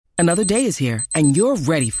Another day is here, and you're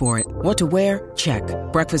ready for it. What to wear? Check.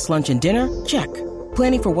 Breakfast, lunch, and dinner? Check.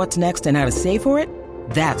 Planning for what's next and how to save for it?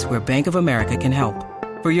 That's where Bank of America can help.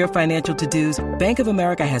 For your financial to-dos, Bank of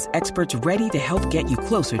America has experts ready to help get you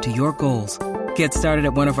closer to your goals. Get started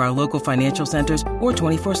at one of our local financial centers or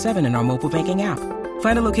 24/7 in our mobile banking app.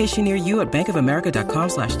 Find a location near you at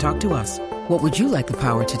bankofamerica.com/talktous. What would you like the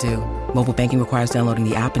power to do? Mobile banking requires downloading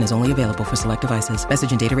the app and is only available for select devices.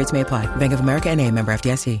 Message and data rates may apply. Bank of America N.A., member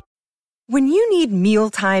FDIC. When you need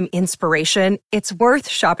mealtime inspiration, it's worth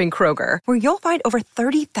shopping Kroger, where you'll find over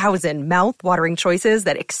 30,000 mouth-watering choices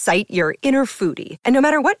that excite your inner foodie. And no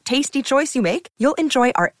matter what tasty choice you make, you'll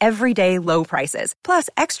enjoy our everyday low prices, plus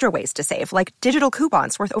extra ways to save, like digital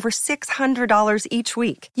coupons worth over $600 each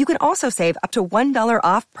week. You can also save up to $1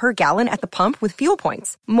 off per gallon at the pump with fuel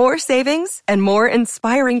points. More savings and more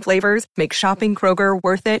inspiring flavors make shopping Kroger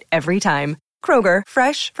worth it every time. Kroger,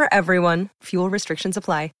 fresh for everyone. Fuel restrictions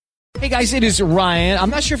apply. Hey guys, it is Ryan. I'm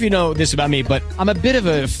not sure if you know this about me, but I'm a bit of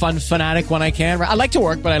a fun fanatic when I can. I like to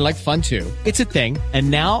work, but I like fun too. It's a thing. And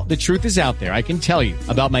now the truth is out there. I can tell you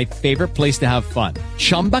about my favorite place to have fun.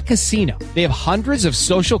 Chumba Casino. They have hundreds of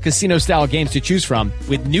social casino style games to choose from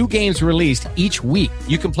with new games released each week.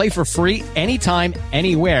 You can play for free anytime,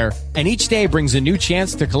 anywhere. And each day brings a new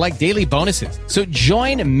chance to collect daily bonuses. So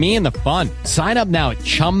join me in the fun. Sign up now at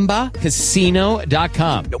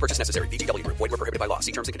ChumbaCasino.com. No purchase necessary. VGW Group. Void where prohibited by law.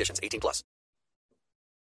 See terms and conditions. 18+.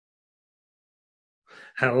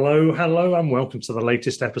 Hello, and welcome to the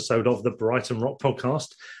latest episode of the Brighton Rock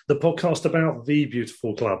Podcast, the podcast about the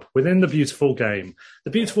beautiful club within the beautiful game.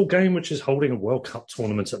 The beautiful game which is holding a World Cup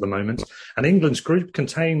tournament at the moment. And England's group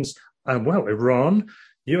contains, Iran,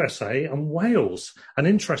 USA and Wales. An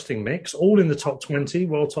interesting mix, all in the top 20,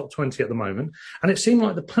 world top 20 at the moment. And it seemed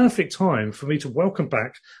like the perfect time for me to welcome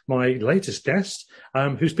back my latest guest,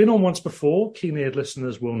 who's been on once before. Keen-eared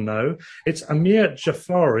listeners will know. It's Amir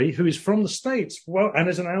Jafari, who is from the States and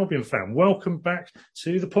is an Albion fan. Welcome back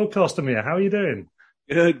to the podcast, Amir. How are you doing?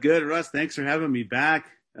 Good, Russ. Thanks for having me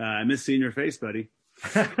back. I miss seeing your face, buddy.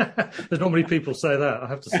 There's not many people say that, I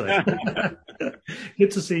have to say.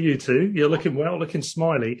 Good to see you too. You're looking well, looking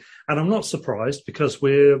smiley. And I'm not surprised because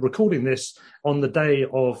we're recording this on the day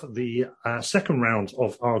of the second round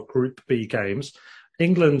of our Group B games.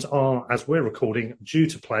 England are, as we're recording, due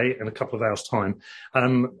to play in a couple of hours' time.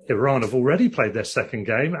 Iran have already played their second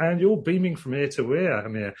game, and you're beaming from ear to ear,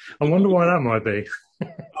 Amir. I wonder why that might be.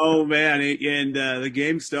 Oh, man. And the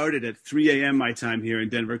game started at 3 a.m. my time here in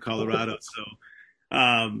Denver, Colorado. So,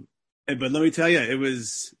 but let me tell you,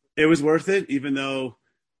 it was worth it, even though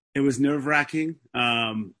it was nerve-wracking.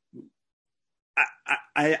 I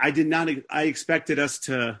expected us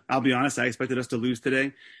to, I'll be honest, I expected us to lose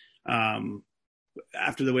today.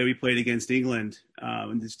 After the way we played against England,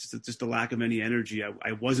 and just a lack of any energy,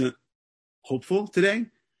 I wasn't hopeful today.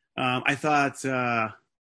 I thought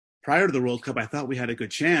prior to the World Cup, I thought we had a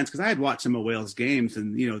good chance because I had watched some of Wales' games,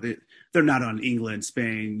 and they're not on England,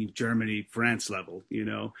 Spain, Germany, France level.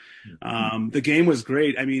 The game was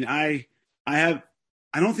great. I mean, I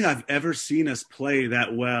don't think I've ever seen us play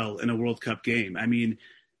that well in a World Cup game. I mean,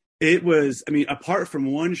 apart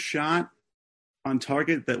from one shot on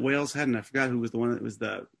target that Wales had, and I forgot who was the one that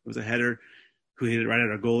was a header who hit it right at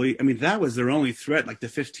our goalie. I mean, that was their only threat, like the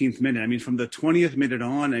 15th minute. I mean, from the 20th minute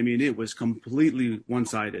on, I mean, it was completely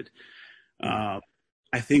one-sided. I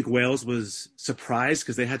think Wales was surprised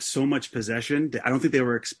because they had so much possession. I don't think they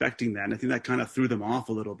were expecting that, and I think that kind of threw them off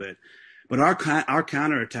a little bit. But our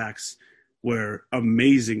counterattacks were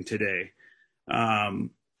amazing today.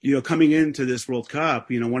 Coming into this World Cup,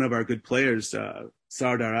 one of our good players,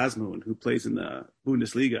 Sardar Azmoun, who plays in the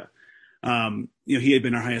Bundesliga. He had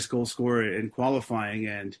been our highest goal scorer in qualifying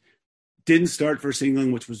and didn't start for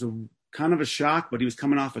England, which was kind of a shock, but he was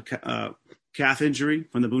coming off a calf injury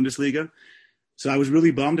from the Bundesliga. So I was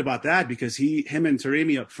really bummed about that because him and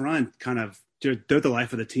Taremi up front they're the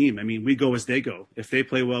life of the team. I mean, we go as they go. If they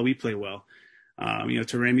play well, we play well.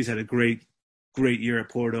 Taremi's had a great year at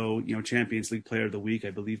Porto, Champions League Player of the Week,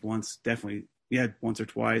 I believe once or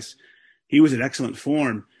twice. He was in excellent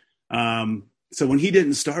form. So when he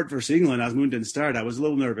didn't start for England, Azmoun didn't start, I was a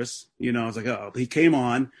little nervous. I was like, oh, he came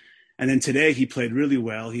on. And then today he played really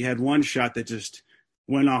well. He had one shot that just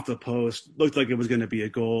went off the post, looked like it was going to be a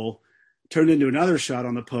goal, turned into another shot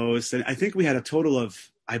on the post. And I think we had a total of,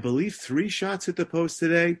 I believe, 3 shots at the post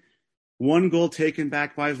today. 1 goal taken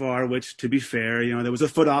back by VAR, which, to be fair, there was a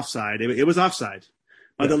foot offside. It was offside.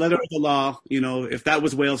 By the letter of the law, if that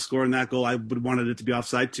was Wales scoring that goal, I would wanted it to be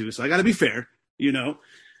offside too. So I got to be fair, and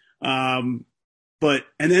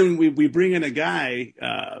then we bring in a guy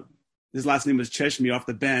his last name was Cheshmi off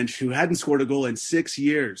the bench, who hadn't scored a goal in 6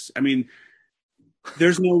 years. I mean,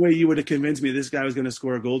 there's no way you would have convinced me this guy was going to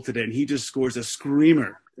score a goal today. And he just scores a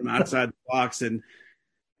screamer from outside the box. And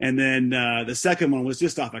then the second one was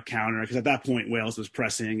just off a counter, because at that point Wales was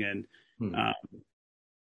pressing, and we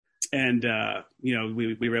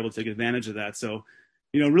were able to take advantage of that. So,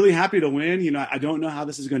 really happy to win. I don't know how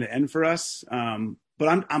this is going to end for us, but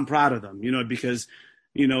I'm proud of them, because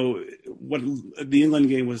what the England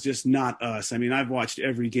game was just not us. I mean, I've watched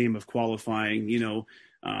every game of qualifying.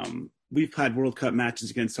 We've had World Cup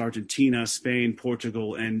matches against Argentina, Spain,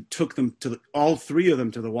 Portugal, and took them all three of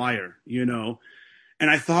them to the wire. And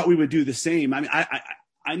I thought we would do the same. I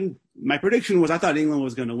mean, my prediction was I thought England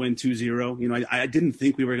was going to win 2-0. I didn't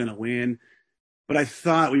think we were going to win, but I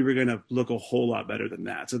thought we were going to look a whole lot better than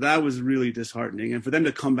that. So that was really disheartening. And for them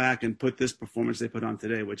to come back and put this performance they put on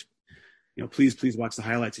today, which, please watch the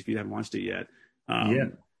highlights if you haven't watched it yet.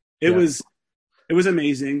 It was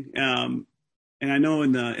amazing. And I know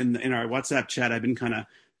in our WhatsApp chat, I've been kind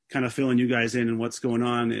of filling you guys in and what's going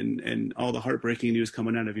on and all the heartbreaking news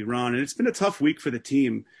coming out of Iran. And it's been a tough week for the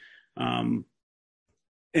team. And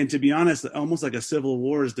to be honest, almost like a civil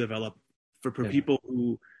war has developed for people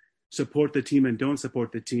who support the team and don't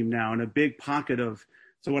support the team now. And a big pocket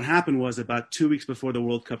so what happened was about 2 weeks before the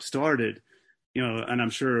World Cup started, and I'm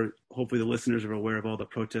sure hopefully the listeners are aware of all the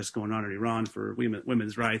protests going on in Iran for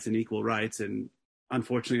women's rights and equal rights. And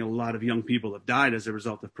unfortunately, a lot of young people have died as a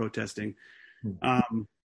result of protesting.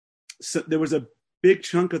 So there was a big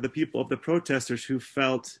chunk of the protesters who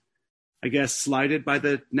felt, I guess, slighted by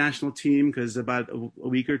the national team, because about a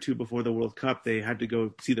week or two before the World Cup, they had to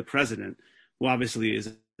go see the president, who obviously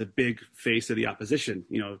is the big face of the opposition,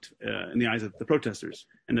 in the eyes of the protesters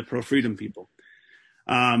and the pro-freedom people.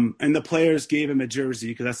 And the players gave him a jersey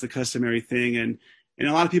because that's the customary thing. And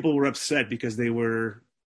a lot of people were upset because they were,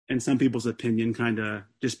 in some people's opinion, kind of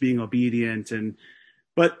just being obedient.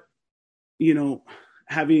 But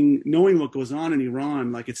knowing what goes on in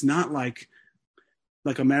Iran, like, it's not like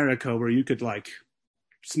America, where you could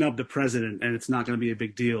snub the president and it's not going to be a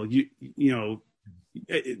big deal.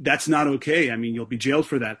 That's not okay. I mean, you'll be jailed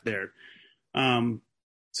for that there.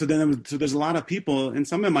 So there's a lot of people, and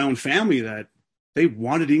some in my own family, that they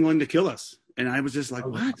wanted England to kill us. And I was just like,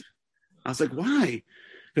 what? I was like, why?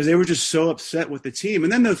 Because they were just so upset with the team.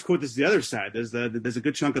 And then, of course, there's the other side. There's a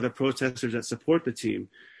good chunk of the protesters that support the team.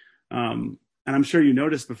 And I'm sure you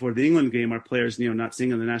noticed before the England game, our players, not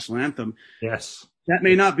singing the national anthem. Yes. That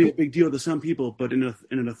may not be a big deal to some people, but in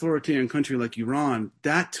an authoritarian country like Iran,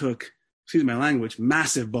 that took, excuse my language,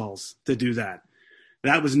 massive balls to do that.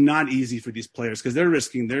 That was not easy for these players, because they're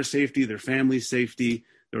risking their safety, their family's safety,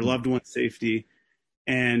 their loved ones' safety.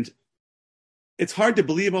 And it's hard to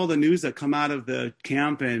believe all the news that come out of the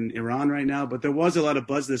camp in Iran right now, but there was a lot of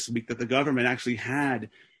buzz this week that the government actually had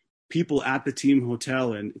people at the team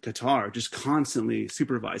hotel in Qatar just constantly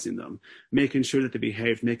supervising them, making sure that they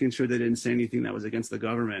behaved, making sure they didn't say anything that was against the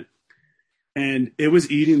government. And it was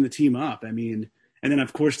eating the team up. I mean, and then,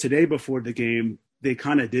 of course, today before the game, they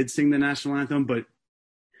kind of did sing the national anthem, but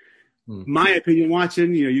my opinion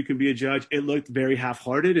watching, you can be a judge. It looked very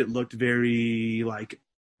half-hearted. It looked very like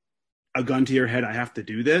a gun to your head. I have to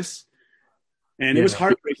do this. And it was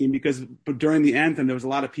heartbreaking because during the anthem, there was a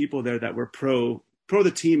lot of people there that were pro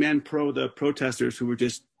the team and pro the protesters, who were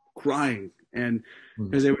just crying, and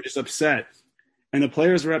because they were just upset. And the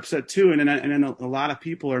players were upset too. And then a lot of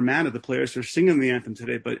people are mad at the players for singing the anthem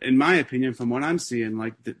today. But in my opinion, from what I'm seeing,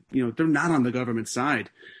 they're not on the government side.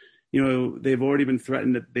 They've already been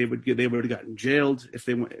threatened that they would have gotten jailed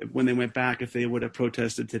when they went back, if they would have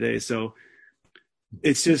protested today. So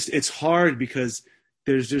it's hard because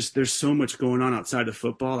there's so much going on outside of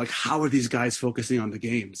football. Like, how are these guys focusing on the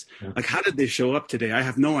games? Like, how did they show up today? I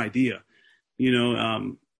have no idea,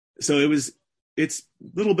 so it's a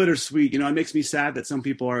little bittersweet. It makes me sad that some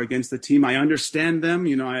people are against the team. I understand them.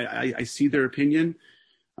 I see their opinion.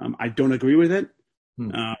 I don't agree with it.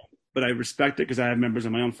 But I respect it because I have members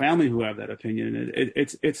of my own family who have that opinion.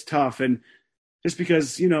 It's tough. And just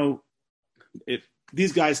because,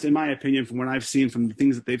 these guys, in my opinion, from what I've seen, from the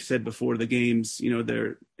things that they've said before the games,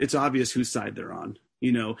 it's obvious whose side they're on.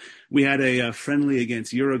 We had a friendly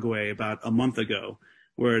against Uruguay about a month ago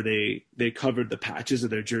where they covered the patches of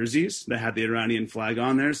their jerseys that had the Iranian flag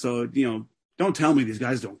on there. So, don't tell me these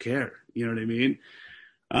guys don't care. You know what I mean?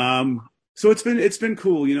 So it's been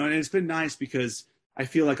cool, and it's been nice because I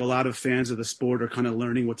feel like a lot of fans of the sport are kind of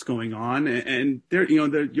learning what's going on, and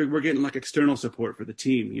we're getting like external support for the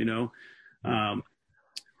team.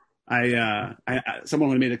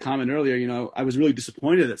 Someone made a comment earlier. I was really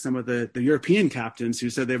disappointed that some of the European captains who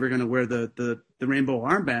said they were going to wear the rainbow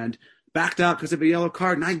armband backed out because of a yellow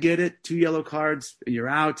card, and I get it. 2 yellow cards and you're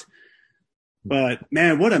out. But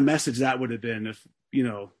man, what a message that would have been if,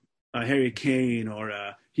 Harry Kane or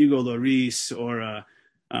Hugo Lloris or,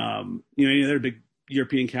 any other big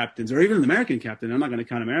European captains, or even an American captain. I'm not going to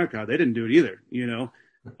count America. They didn't do it either,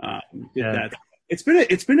 that.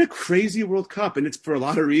 It's been a crazy World Cup, and it's for a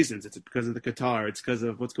lot of reasons. It's because of the Qatar. It's because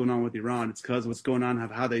of what's going on with Iran. It's because of what's going on,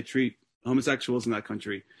 how they treat homosexuals in that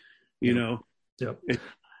country.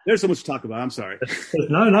 There's so much to talk about. I'm sorry.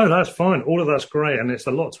 No, that's fine. All of that's great, and it's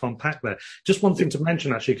a lot to unpack there. Just one thing to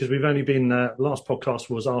mention, actually, because we've only been last podcast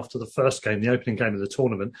was after the first game, the opening game of the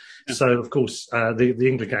tournament. Yeah. So, of course, the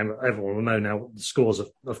England game, everyone will know now the scores,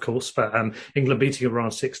 of course, but England beating Iran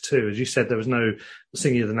 6-2. As you said, there was no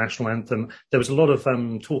singing of the national anthem. There was a lot of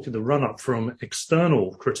talk in the run-up from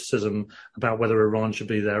external criticism about whether Iran should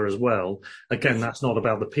be there as well. Again, that's not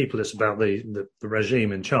about the people; it's about the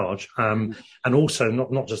regime in charge, and also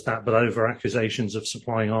not just that, but over accusations of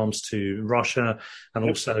supplying arms to Russia, and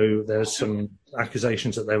also there's some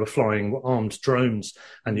accusations that they were flying armed drones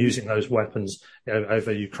and using those weapons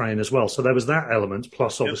over Ukraine as well. So there was that element,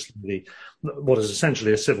 plus obviously what is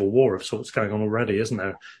essentially a civil war of sorts going on already, isn't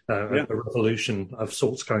there? A revolution of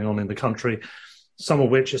sorts going on in the country, some of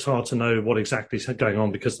which it's hard to know what exactly is going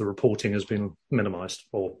on because the reporting has been minimised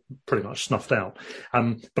or pretty much snuffed out.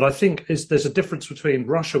 But I think there's a difference between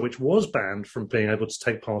Russia, which was banned from being able to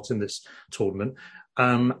take part in this tournament,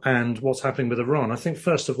 and what's happening with Iran. I think,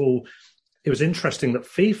 first of all, it was interesting that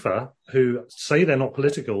FIFA, who say they're not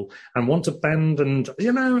political and want to bend, and,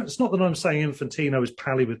 it's not that I'm saying Infantino is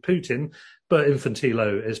pally with Putin, but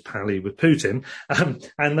Infantino is pally with Putin.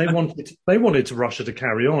 And they wanted Russia to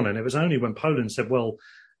carry on. And it was only when Poland said, well,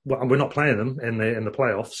 we're not playing them in the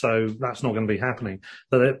playoffs, so that's not going to be happening,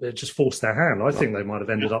 that it just forced their hand. I think they might have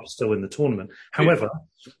ended up still in the tournament. However,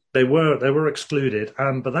 they were excluded,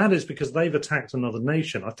 but that is because they've attacked another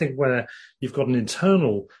nation. I think where you've got an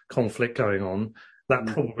internal conflict going on, that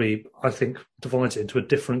probably, I think, divides it into a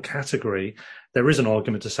different category. There is an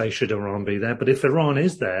argument to say, should Iran be there? But if Iran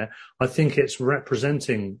is there, I think it's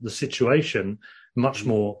representing the situation much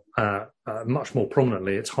more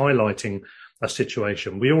prominently. It's highlighting a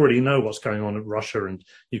situation. We already know what's going on in Russia and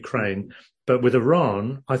Ukraine. But with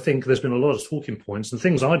Iran, I think there's been a lot of talking points and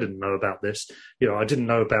things I didn't know about this. I didn't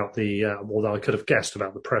know about although I could have guessed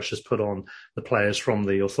about the pressures put on the players from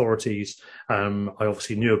the authorities. I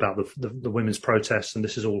obviously knew about the women's protests, and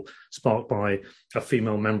this is all sparked by a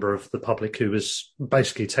female member of the public who was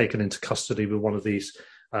basically taken into custody with one of these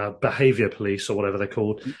behaviour police or whatever they're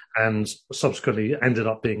called, and subsequently ended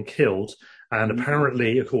up being killed. And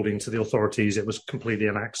apparently, according to the authorities, it was completely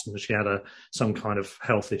an accident. She had some kind of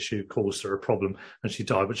health issue caused her a problem, and she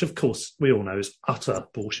died, which, of course, we all know is utter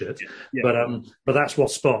bullshit. Yeah. But that's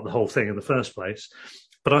what sparked the whole thing in the first place.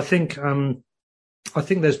 But I think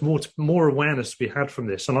there's more awareness to be had from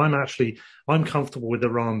this, and I'm comfortable with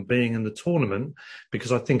Iran being in the tournament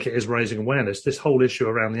because I think it is raising awareness. This whole issue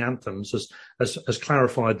around the anthems has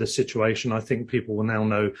clarified the situation. I think people will now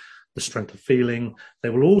know the strength of feeling. They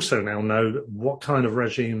will also now know what kind of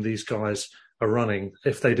regime these guys are running,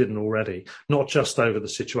 if they didn't already, not just over the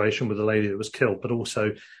situation with the lady that was killed, but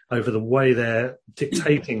also over the way they're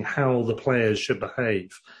dictating how the players should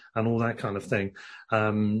behave and all that kind of thing,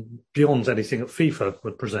 beyond anything that FIFA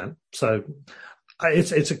would present. So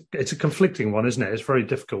it's a conflicting one, isn't it? It's very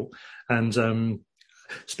difficult. And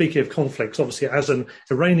speaking of conflicts, obviously, as an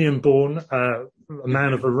Iranian-born a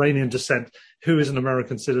man of Iranian descent who is an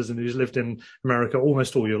American citizen who's lived in America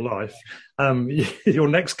almost all your life, your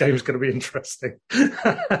next game is going to be interesting,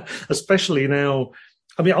 especially now.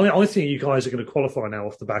 I mean, I think you guys are going to qualify now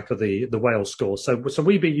off the back of the Wales score. So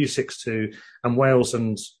we beat you 6-2, and Wales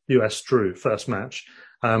and US drew first match.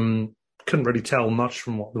 Couldn't really tell much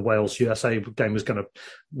from what the Wales USA game was going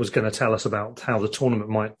to tell us about how the tournament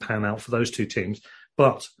might pan out for those two teams.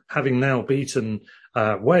 But having now beaten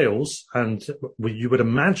Wales, and you would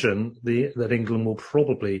imagine that England will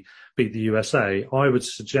probably beat the USA, I would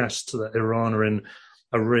suggest that Iran are in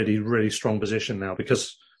a really, really strong position now,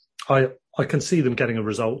 because I can see them getting a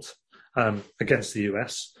result against the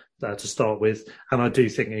US to start with, and I do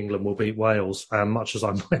think England will beat Wales, much as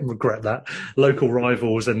I might regret that. Local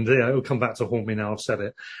rivals, and it'll come back to haunt me now I've said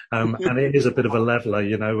it. And it is a bit of a leveller,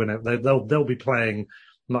 and they'll be playing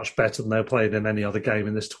much better than they're playing in any other game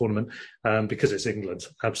in this tournament, because it's England.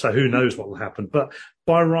 So who knows what will happen? But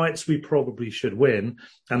by rights, we probably should win.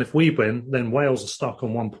 And if we win, then Wales are stuck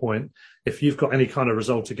on 1 point. If you've got any kind of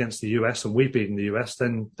result against the US and we've beaten the US,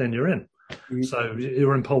 then you're in. So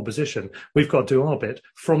you're in pole position. We've got to do our bit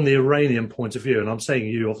from the Iranian point of view. And I'm saying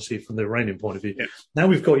you, obviously, from the Iranian point of view. Yeah. Now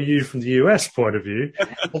we've got you from the US point of view.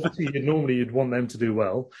 Obviously, you'd want them to do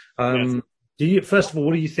well. Yes. First of all,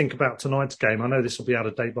 what do you think about tonight's game? I know this will be out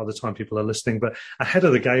of date by the time people are listening, but ahead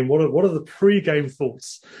of the game, what are the pre-game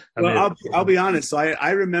thoughts? Well, I'll be honest. So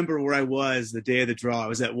I remember where I was the day of the draw. I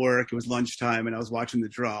was at work. It was lunchtime, and I was watching the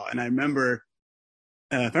draw. And I remember,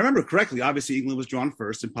 if I remember correctly, obviously England was drawn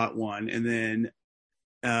first in pot one, and then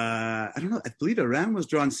I don't know. I believe Iran was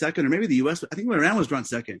drawn second, or maybe the U.S. I think Iran was drawn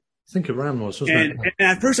second. I think Iran was, wasn't it? And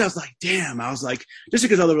at first I was like, damn. I was like, just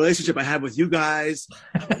because of the relationship I have with you guys,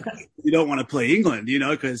 you don't want to play England,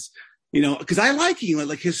 because I like England.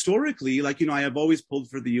 Like historically, I have always pulled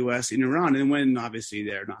for the U.S. in Iran, and when obviously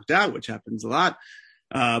they're knocked out, which happens a lot,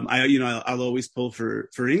 I'll always pull for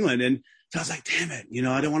England. And so I was like, damn it,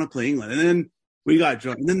 I don't want to play England. And then we got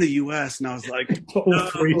drunk, and then the U.S. and I was like, all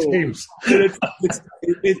three teams.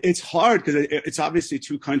 It's hard because it's obviously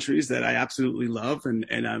two countries that I absolutely love, and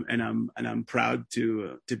I'm proud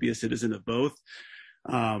to be a citizen of both.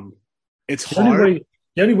 It's hard.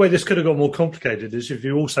 The only way this could have got more complicated is if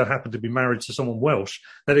you also happen to be married to someone Welsh.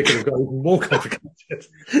 Then it could have got even more complicated.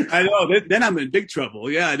 I know. Then I'm in big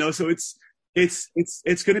trouble. Yeah, I know. So it's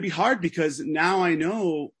going to be hard because now I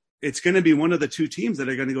know it's going to be one of the two teams that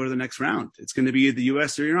are going to go to the next round. It's going to be the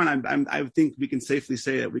U.S. or Iran. I think we can safely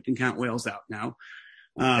say that we can count Wales out now.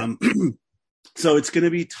 So it's going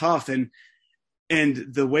to be tough. And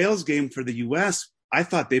the Wales game for the U.S., I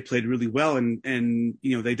thought they played really well, and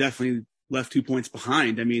they definitely left 2 points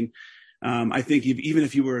behind. I mean, I think even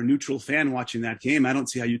if you were a neutral fan watching that game, I don't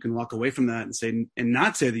see how you can walk away from that and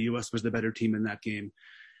not say the U.S. was the better team in that game.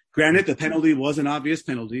 Granted, the penalty was an obvious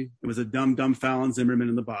penalty. It was a dumb foul on Zimmerman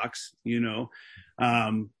in the box,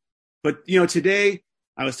 But, today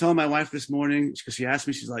I was telling my wife this morning, because she asked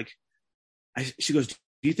me, she goes, do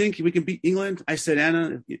you think we can beat England? I said,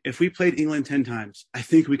 Anna, if we played England 10 times, I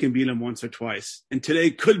think we can beat them once or twice. And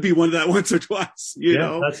today could be one of that once or twice, you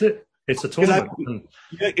know? That's it. It's a tournament.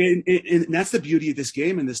 And that's the beauty of this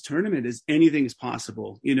game and this tournament is anything is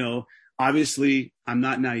possible, Obviously, I'm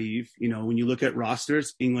not naive. When you look at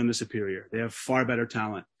rosters, England is superior. They have far better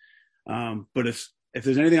talent. But if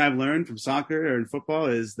there's anything I've learned from soccer or in football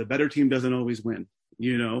is the better team doesn't always win.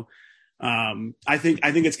 I think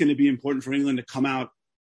it's going to be important for England to come out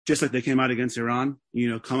just like they came out against Iran.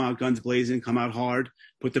 Come out guns blazing, come out hard,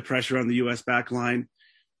 put the pressure on the U.S. back line.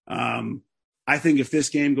 I think if this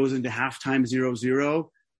game goes into halftime 0-0,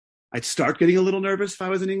 I'd start getting a little nervous if I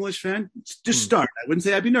was an English fan. Just start. I wouldn't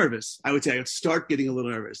say I'd be nervous. I would say I'd start getting a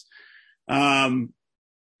little nervous.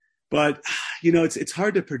 But, it's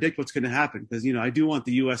hard to predict what's going to happen because, I do want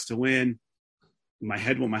the U.S. to win. My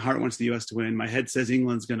heart wants the U.S. to win. My head says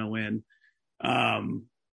England's going to win.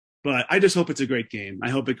 But I just hope it's a great game. I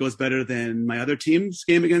hope it goes better than my other team's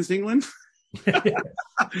game against England. But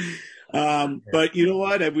you know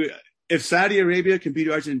what? If Saudi Arabia can beat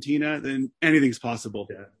Argentina, then anything's possible.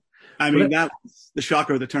 Yeah. I mean, that was the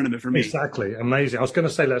shocker of the tournament for me. Exactly. Amazing. I was going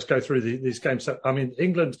to say, let's go through these games. So,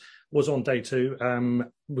 England was on day two.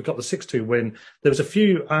 We got the 6-2 win. There was a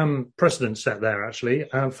few precedents set there, actually.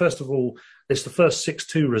 First of all, it's the first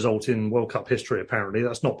 6-2 result in World Cup history, apparently.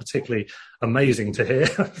 That's not particularly amazing to hear.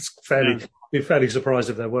 It's be fairly surprised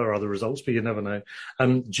if there were other results, but you never know.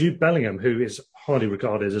 Jude Bellingham, who is highly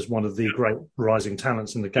regarded as one of the great rising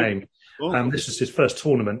talents in the game, this is his first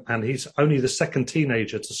tournament, and he's only the second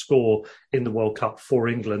teenager to score in the World Cup for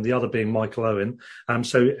England, the other being Michael Owen.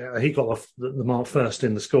 So he got off the mark first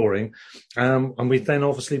in the scoring. And we've then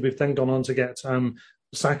gone on to get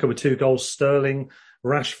Saka with 2 goals, Sterling,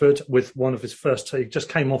 Rashford with one of his first. He just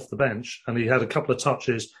came off the bench and he had a couple of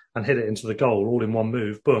touches and hit it into the goal all in one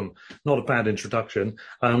move. Boom. Not a bad introduction.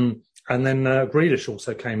 And then Grealish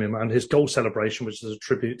also came in, and his goal celebration, which is a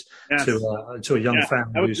tribute to a young fan.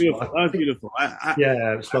 That was beautiful. That was beautiful.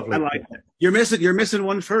 It's lovely. I like it. You're missing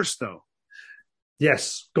one first, though.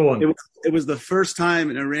 Yes, go on. It was the first time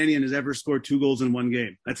an Iranian has ever scored 2 goals in one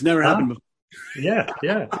game. That's never happened before. Yeah.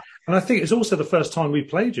 And I think it's also the first time we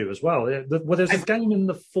played you as well. There's a game in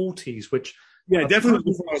the 40s, which... Yeah, definitely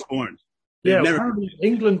before I was born. Apparently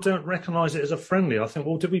England don't recognise it as a friendly. I think,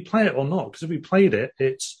 well, did we play it or not? Because if we played it,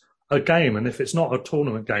 it's a game, and if it's not a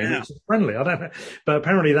tournament game, it's a friendly. I don't know, but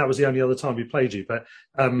apparently that was the only other time we played you. But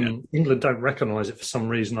England don't recognise it for some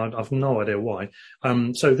reason. I've no idea why.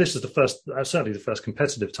 So this is the first, certainly the first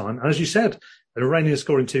competitive time. And as you said, an Iranian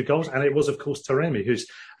scoring 2 goals, and it was of course Taremi, who's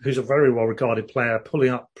a very well regarded player,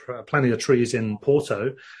 pulling up plenty of trees in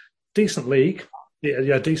Porto. Decent league.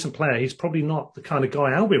 Yeah, decent player. He's probably not the kind of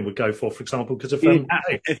guy Albion would go for example, because of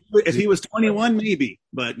if he was 21, maybe,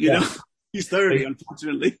 but you know. He's 30,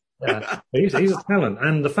 unfortunately. Yeah, he's a talent.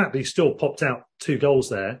 And the fact that he still popped out 2 goals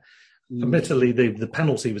there, admittedly, the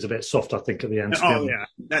penalty was a bit soft, I think, at the end. Oh yeah,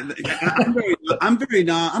 I'm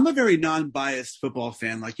a very non-biased football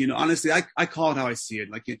fan. Like, honestly, I call it how I see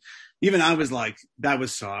it. Like, even I was like, that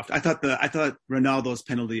was soft. I thought Ronaldo's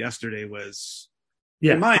penalty yesterday was,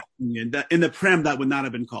 in my opinion, that in the Prem that would not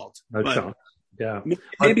have been called. No but chance. Yeah,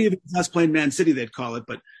 maybe if it was us playing Man City, they'd call it.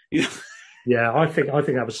 But Yeah, I think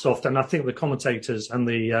that was soft, and I think the commentators and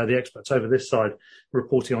the experts over this side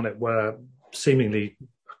reporting on it were seemingly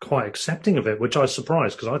quite accepting of it, which I was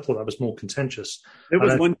surprised because I thought that was more contentious. There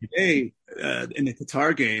was one day in the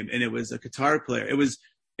Qatar game, and it was a Qatar player. It was,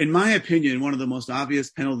 in my opinion, one of the most obvious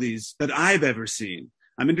penalties that I've ever seen.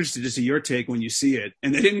 I'm interested to see your take when you see it.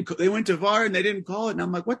 And they went to VAR and they didn't call it. And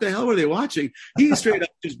I'm like, what the hell were they watching? He straight up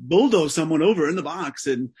just bulldozed someone over in the box,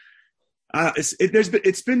 and it's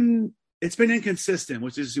been inconsistent,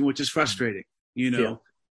 which is frustrating,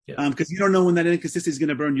 because you don't know when that inconsistency is going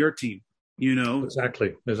to burn your team.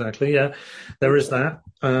 Exactly. Yeah, there is that.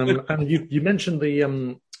 And you mentioned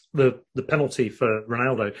the penalty for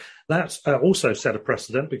Ronaldo. That's also set a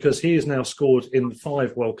precedent because he has now scored in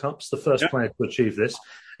 5 World Cups, the first player to achieve this.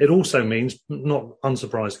 It also means, not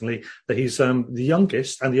unsurprisingly, that he's the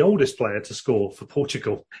youngest and the oldest player to score for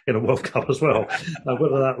Portugal in a World Cup as well.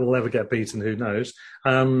 Whether that will ever get beaten, who knows?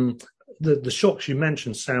 The shocks you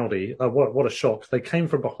mentioned, Saudi, what a shock. They came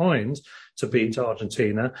from behind to beat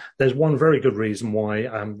Argentina. There's one very good reason why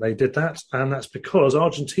they did that, and that's because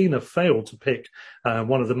Argentina failed to pick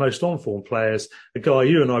one of the most on-form players, a guy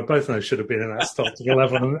you and I both know should have been in that starting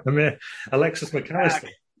 11, Amir, Alexis McAllister.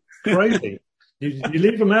 Crazy. You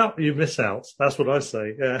leave him out, you miss out. That's what I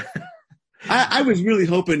say. Yeah. I was really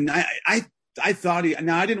hoping. I thought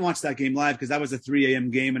I didn't watch that game live because that was a 3 a.m.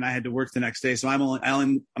 game and I had to work the next day. So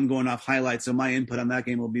I'm going off highlights. So my input on that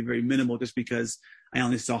game will be very minimal just because I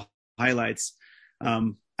only saw highlights. I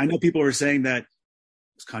know people were saying that it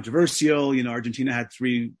was controversial. Argentina had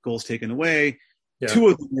 3 goals taken away. Yeah. 2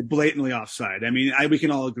 of them were blatantly offside. I mean, we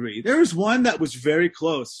can all agree. There was one that was very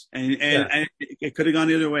close and it could have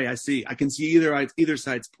gone either way. I can see either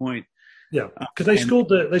side's point. Yeah, because they scored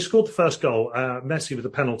the first goal, Messi with the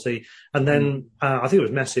penalty, and then I think it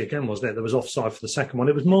was Messi again, wasn't it? That was offside for the second one.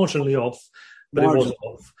 It was marginally off, but it was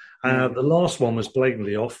off. The last one was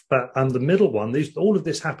blatantly off, but the middle one, all of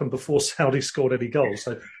this happened before Saudi scored any goals,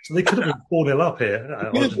 so they could have been 4-0 up here.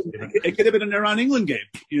 It could have been an Iran-England game,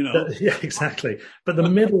 Yeah, exactly. But the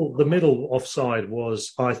middle offside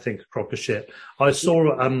was, I think, a crock of shit. I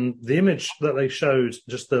saw the image that they showed,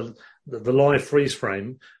 just the live freeze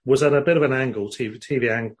frame was at a bit of an angle,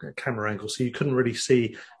 TV camera angle, so you couldn't really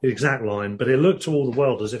see the exact line, but it looked to all the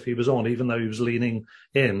world as if he was on, even though he was leaning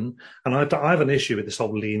in. And I have an issue with this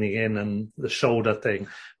whole leaning in and the shoulder thing.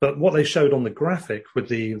 But what they showed on the graphic with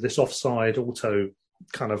this offside auto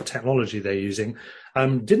kind of technology they're using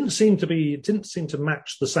didn't seem to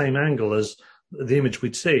match the same angle as the image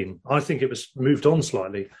we'd seen. I think it was moved on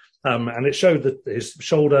slightly. And it showed that his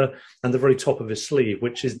shoulder and the very top of his sleeve,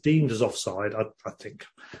 which is deemed as offside. I think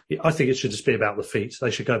it should just be about the feet.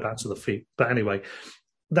 They should go back to the feet. But anyway,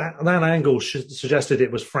 that angle suggested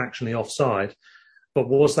it was fractionally offside. But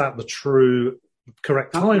was that the true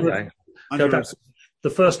correct time angle? Go back to the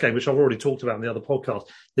first game, which I've already talked about in the other podcast,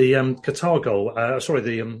 the Qatar goal,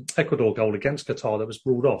 the Ecuador goal against Qatar that was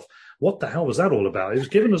ruled off. What the hell was that all about? It was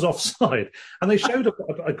given as offside, and they showed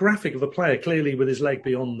a graphic of a player clearly with his leg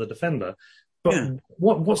beyond the defender. But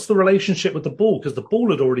what's the relationship with the ball? Because the ball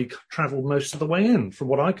had already travelled most of the way in, from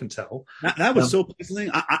what I can tell. That was so puzzling.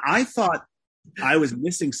 I thought I was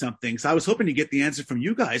missing something, so I was hoping to get the answer from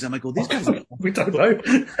you guys. I'm like, well, these guys, we don't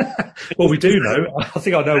know. Well, we do know. I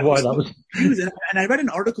think I know why that was. And I read an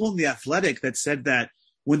article in The Athletic that said that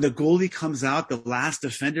when the goalie comes out, the last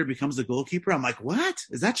defender becomes the goalkeeper. I'm like, what?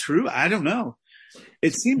 Is that true? I don't know.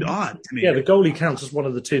 It seemed odd to me. Yeah, the goalie counts as one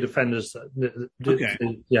of the 2 defenders. Okay.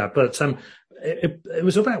 Yeah, but it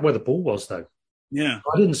was about where the ball was, though. Yeah.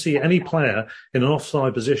 I didn't see any player in an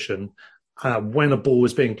offside position when a ball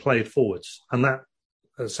was being played forwards, and that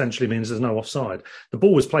essentially means there's no offside. The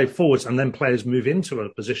ball was played forwards, and then players move into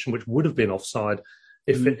a position which would have been offside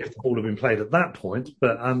if the ball had been played at that point.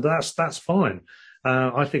 But that's fine.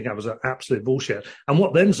 I think that was an absolute bullshit. And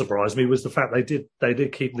what then surprised me was the fact they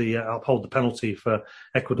did keep uphold the penalty for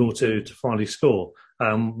Ecuador to finally score,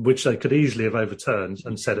 which they could easily have overturned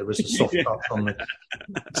and said it was a soft touch on it.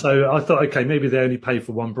 So I thought, okay, maybe they only paid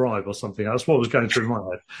for one bribe or something. That's what was going through my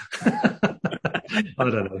head. I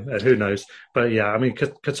don't know. Who knows? But yeah, I mean,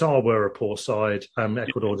 Qatar were a poor side.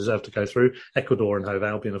 Ecuador deserved to go through. Ecuador and Hove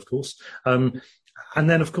Albion, of course. And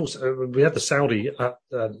then, of course, we had the Saudi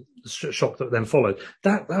shock that then followed.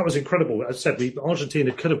 That was incredible. As I said,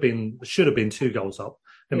 Argentina should have been 2 goals up,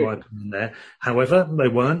 in my opinion there. However, they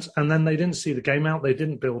weren't. And then they didn't see the game out. They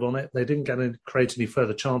didn't build on it. They didn't create any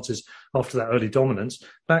further chances after that early dominance.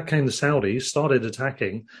 Back came the Saudis, started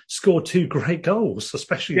attacking, scored 2 great goals,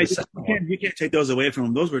 especially the second one. You can't take those away from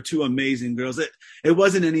them. Those were 2 amazing girls. It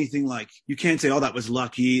wasn't anything like, you can't say, oh, that was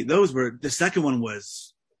lucky. The second one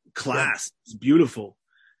was class. It's beautiful.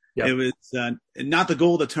 Yep. It was not the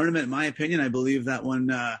goal of the tournament, in my opinion. I believe that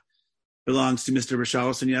one belongs to Mr.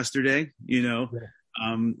 Richarlison yesterday.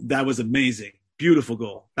 That was amazing. Beautiful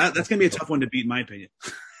goal. That's going to be a tough one to beat, in my opinion.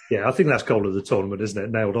 Yeah, I think that's goal of the tournament, isn't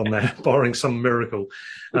it? Nailed on there, barring some miracle.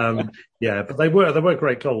 But they were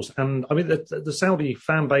great goals. And I mean, the Saudi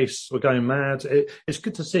fan base were going mad. It's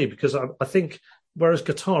good to see because I think, whereas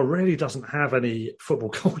Qatar really doesn't have any football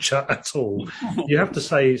culture at all, you have to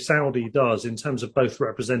say Saudi does in terms of both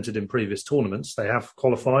represented in previous tournaments. They have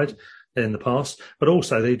qualified in the past, but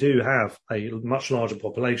also they do have a much larger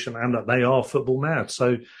population and that they are football mad.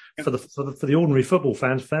 So for the ordinary football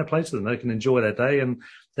fans, fair play to them. They can enjoy their day and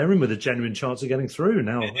they're in with a genuine chance of getting through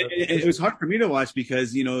now. It was hard for me to watch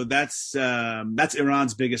because, that's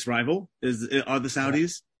Iran's biggest rival are the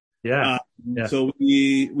Saudis. Yeah. So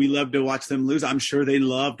we love to watch them lose. I'm sure they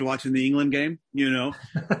loved watching the England game. There's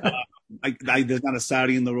not a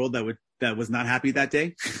Saudi in the world that was not happy that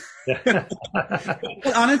day.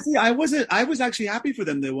 But honestly, I was actually happy for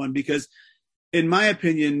them they won because, in my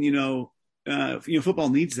opinion, football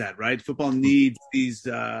needs that, right? Football needs these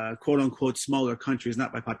quote unquote smaller countries,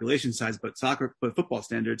 not by population size, but football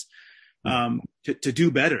standards, to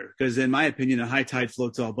do better. Because in my opinion, a high tide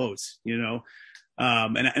floats all boats. And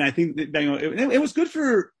I think that, it was good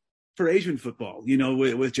for Asian football,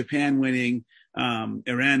 with Japan winning,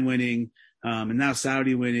 Iran winning, and now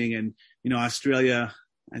Saudi winning, and Australia.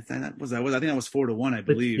 I think that was 4-1, I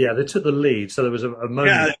believe. Yeah, they took the lead, so there was a moment.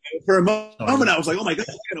 Yeah, for a moment, I was like, "Oh my God,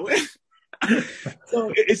 they're going to win."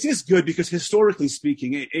 So it's just good because historically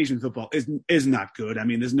speaking, Asian football is not good. I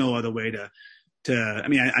mean, there's no other way to. I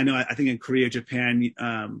mean, I think in Korea, Japan,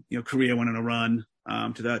 Korea went on a run.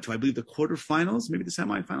 To I believe the quarterfinals, maybe the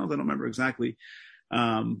semifinals. I don't remember exactly.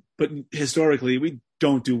 But historically, we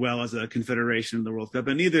don't do well as a confederation in the World Cup,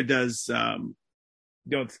 and neither does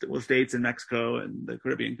the States and Mexico and the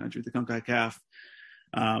Caribbean countries, the CONCACAF.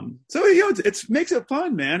 So it makes it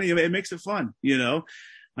fun, man. It makes it fun,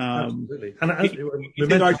 Absolutely. And you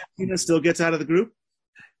think Argentina still gets out of the group?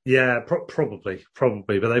 Yeah, probably,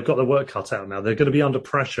 but they've got their work cut out now. They're going to be under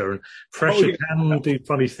pressure, and pressure can do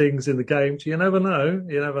funny things in the game. You never know.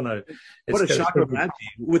 What a shocker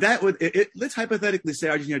would that be? Let's hypothetically say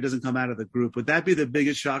Argentina doesn't come out of the group. Would that be the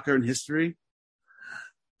biggest shocker in history?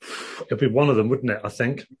 It'd be one of them, wouldn't it? I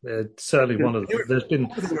think certainly one of them. There's been,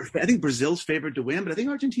 I think Brazil's favored to win, but I think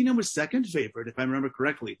Argentina was second favored, if I remember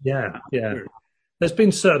correctly. Yeah. There's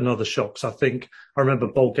been certain other shocks. I remember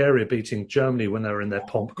Bulgaria beating Germany when they were in their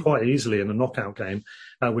pomp quite easily in a knockout game,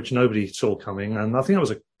 which nobody saw coming. And I think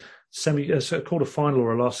that was a quarter-final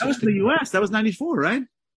or a last. That was in the US. That was 94, right?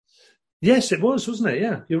 Yes, it was, wasn't it?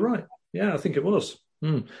 Yeah, you're right. Yeah, I think it was.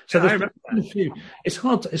 So there's been a few. It's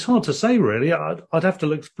hard to say, really. I'd have to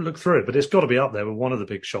look through it, but it's got to be up there with one of the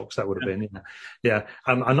big shocks. That would have been, yeah.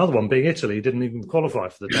 Another one being Italy didn't even qualify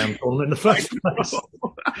for the damn tournament in the first place.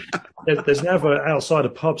 There's never outside a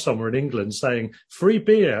pub somewhere in England saying free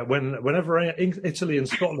beer whenever Italy and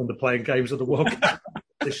Scotland are playing games of the World Cup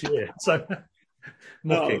this year. So.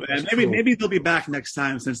 Maybe they'll be back next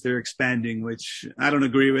time since they're expanding, which I don't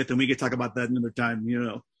agree with, and we could talk about that another time.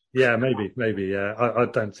 Yeah, maybe. Yeah, I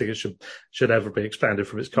don't think it should ever be expanded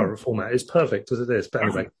from its current format. It's perfect as it is. But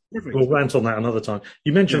anyway, we'll rant on that another time.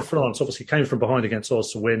 You mentioned France obviously came from behind against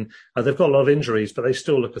Oz to win. They've got a lot of injuries, but they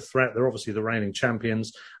still look a threat. They're obviously the reigning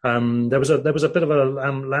champions. There was a bit of a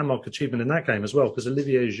landmark achievement in that game as well because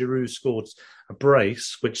Olivier Giroud scored a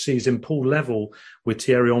brace, which sees him pool level with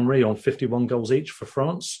Thierry Henry on 51 goals each for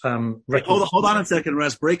France. Hold on a second,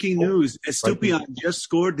 Russ. Breaking news: Estupiñán just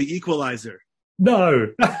scored the equalizer. No.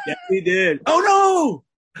 Yeah, he did. Oh,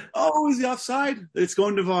 no. Oh, is he offside? It's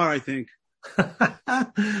going to VAR, I think.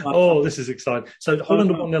 This is exciting. So Holland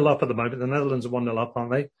are 1-0 up at the moment. The Netherlands are 1-0 up,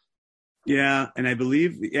 aren't they? Yeah, and I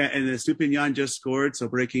believe, and the Estupiñán just scored, so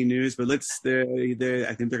breaking news. But I think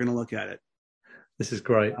they're going to look at it. This is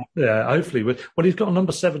great. Yeah, hopefully. He's got a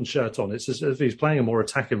number 7 shirt on. It's as if he's playing a more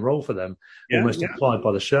attacking role for them, almost implied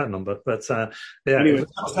by the shirt number. But Anyway,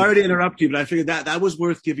 sorry to interrupt you, but I figured that was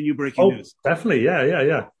worth giving you breaking news. Definitely.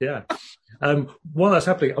 Yeah. While that's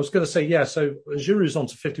happening, I was going to say, yeah, so Giroud's on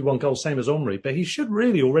to 51 goals, same as Omri, but he should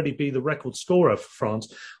really already be the record scorer for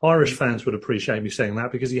France. Irish fans would appreciate me saying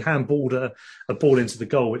that because he handballed a ball into the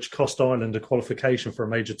goal, which cost Ireland a qualification for a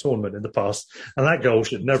major tournament in the past. And that goal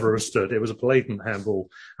should never have stood. It was a blatant handball,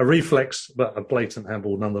 a reflex, but a blatant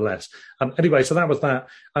handball nonetheless. Anyway, so that was that.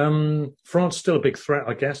 France still a big threat,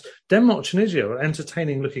 I guess. Denmark, Tunisia,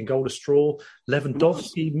 entertaining looking goalless draw.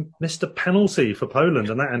 Lewandowski missed a penalty for Poland,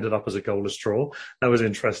 and that ended up as a goalless draw. That was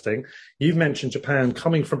interesting. You've mentioned Japan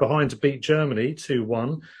coming from behind to beat Germany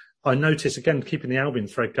 2-1. I noticed, again, keeping the Albion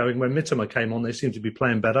thread going, when Mitoma came on, they seemed to be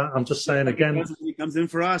playing better. I'm just saying again. He comes in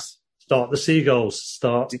for us. Start the Seagulls.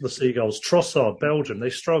 Trossard, Belgium, they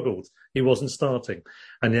struggled. He wasn't starting.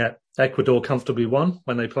 And yet Ecuador comfortably won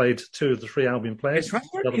when they played two of the three Albion players.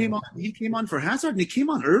 Trossard came on. He came on for Hazard, and he came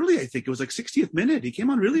on early, I think. It was like 60th minute. He came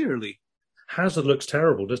on really early. Hazard looks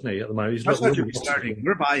terrible, doesn't he, at the moment? He's not really starting.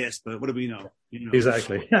 We're biased, but what do we know?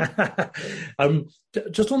 Exactly.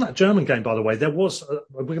 Just on that German game, by the way, there was,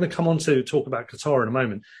 we're going to come on to talk about Qatar in a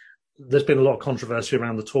moment. There's been a lot of controversy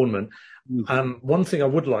around the tournament. One thing I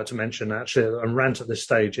would like to mention, actually, and rant at this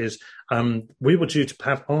stage, is we were due to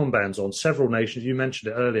have armbands on several nations. You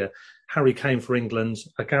mentioned it earlier. Harry Kane for England,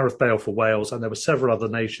 Gareth Bale for Wales, and there were several other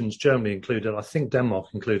nations, Germany included, I think Denmark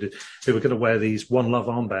included, who were going to wear these One Love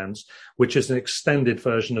armbands, which is an extended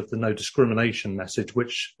version of the no discrimination message,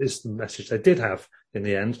 which is the message they did have in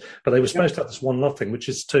the end. But they were supposed to have this One Love thing, which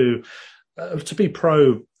is to be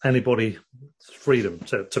pro anybody's freedom,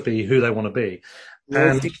 to be who they want to be.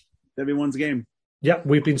 And everyone's game. Yeah,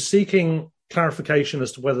 we've been seeking clarification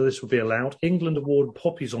as to whether this would be allowed. England awarded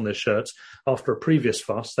poppies on their shirts after a previous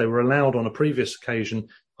fuss. They were allowed on a previous occasion.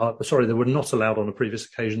 They were not allowed on a previous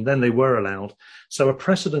occasion. Then they were allowed. So a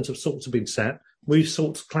precedent of sorts had been set. We've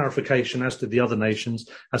sought clarification, as did the other nations,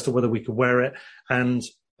 as to whether we could wear it. And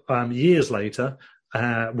years later,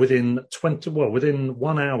 within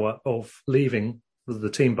 1 hour of leaving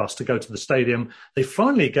the team bus to go to the stadium, they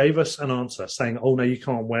finally gave us an answer saying, oh, no, you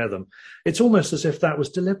can't wear them. It's almost as if that was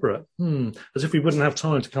deliberate, as if we wouldn't have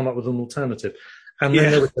time to come up with an alternative. And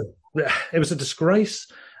then it was a disgrace,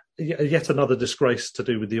 yet another disgrace to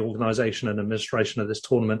do with the organisation and administration of this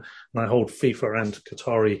tournament. And I hold FIFA and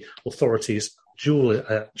Qatari authorities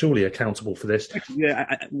duly accountable for this.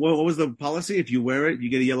 What was the policy? If you wear it, you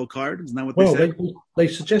get a yellow card? Isn't that what they said? They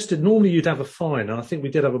suggested normally you'd have a fine, and I think we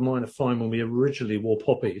did have a minor fine when we originally wore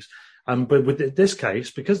poppies. But with this case,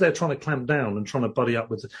 because they're trying to clamp down and trying to buddy up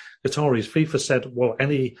with the Qataris, FIFA said, well,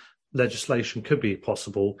 any legislation could be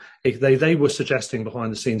possible. They were suggesting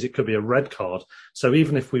behind the scenes it could be a red card. So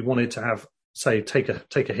even if we wanted to have, say, take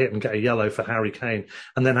a hit and get a yellow for Harry Kane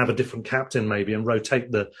and then have a different captain maybe and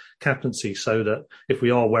rotate the captaincy so that if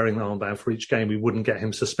we are wearing the armband for each game, we wouldn't get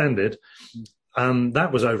him suspended.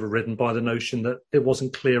 That was overridden by the notion that it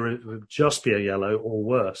wasn't clear it would just be a yellow or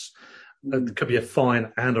worse. It could be a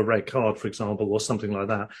fine and a red card, for example, or something like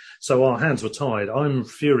that. So our hands were tied. I'm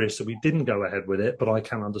furious that we didn't go ahead with it, but I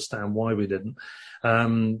can understand why we didn't.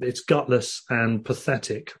 It's gutless and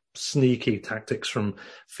pathetic, sneaky tactics from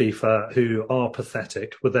FIFA, who are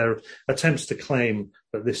pathetic with their attempts to claim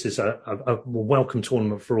that this is a welcome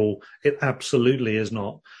tournament for all. It absolutely is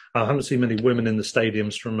not. I haven't seen many women in the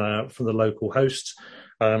stadiums from the local hosts.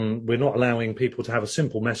 We're not allowing people to have a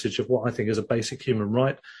simple message of what I think is a basic human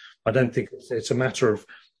right. I don't think it's a matter of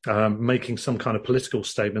making some kind of political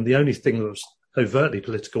statement. The only thing that was overtly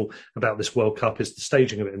political about this World Cup is the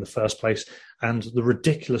staging of it in the first place and the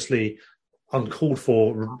ridiculously uncalled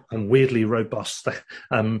for and weirdly robust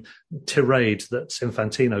tirade that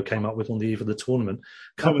Infantino came up with on the eve of the tournament,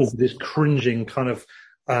 coupled with this cringing kind of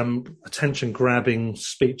attention-grabbing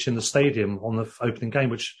speech in the stadium on the opening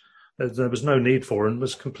game, which there was no need for and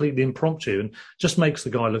was completely impromptu and just makes the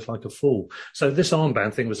guy look like a fool. So this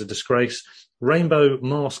armband thing was a disgrace. Rainbow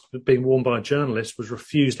mask being worn by a journalist was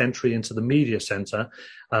refused entry into the media centre.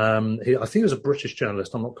 I think it was a British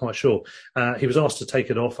journalist, I'm not quite sure. He was asked to take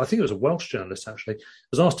it off. I think it was a Welsh journalist, actually. He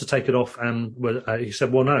was asked to take it off and he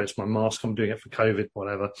said, well, no, it's my mask. I'm doing it for COVID,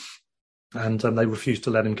 whatever. And they refused to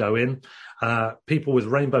let him go in. People with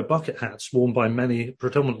rainbow bucket hats worn by many,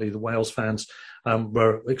 predominantly the Wales fans,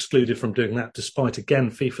 were excluded from doing that, despite, again,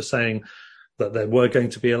 FIFA saying that they were going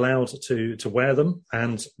to be allowed to wear them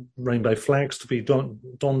and rainbow flags to be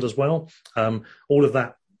donned as well. All of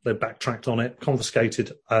that, they backtracked on it,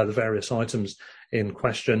 confiscated the various items in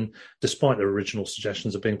question, despite their original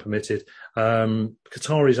suggestions of being permitted.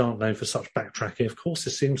 Qataris aren't known for such backtracking. Of course,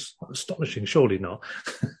 this seems astonishing. Surely not.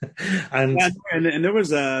 and there was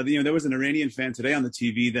there was an Iranian fan today on the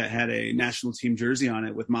TV that had a national team jersey on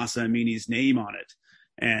it with Masa Amini's name on it,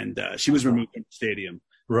 and she was removed from the stadium.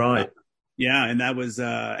 Right. Yeah, and that was,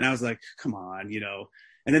 and I was like, come on,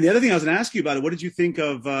 And then the other thing I was going to ask you about it, what did you think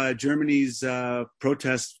of Germany's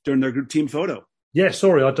protest during their group team photo? Yeah,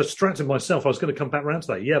 sorry, I distracted myself. I was going to come back around to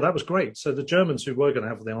that. Yeah, that was great. So the Germans who were going to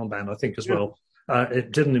have the armband, I think, as well,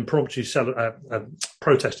 it did an impromptu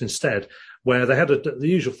protest instead, where they had the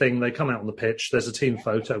usual thing. They come out on the pitch. There's a team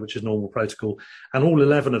photo, which is normal protocol, and all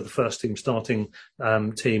 11 of the first team starting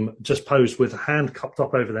team just posed with a hand cupped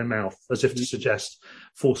up over their mouth as if to suggest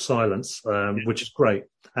forced silence, which is great.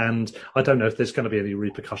 And I don't know if there's going to be any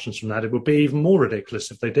repercussions from that. It would be even more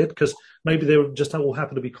ridiculous if they did, because maybe they would just all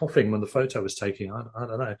happen to be coughing when the photo was taken. I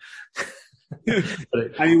don't know.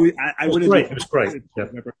 I mean, I would have. It was great. Yeah.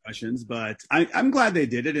 Repercussions, but I'm glad they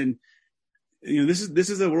did it. And this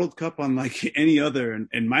is a World Cup unlike any other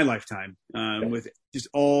in my lifetime, with just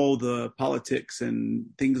all the politics and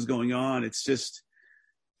things going on. It's just,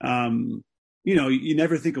 you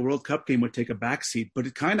never think a World Cup game would take a backseat, but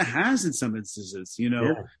it kind of has in some instances,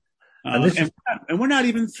 Yeah. And we're not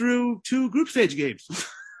even through 2 group stage games.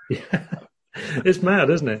 Yeah. It's mad,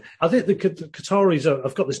 isn't it? I think the Qataris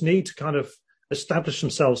have got this need to kind of establish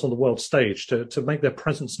themselves on the world stage to make their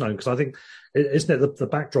presence known, because I think, isn't it, the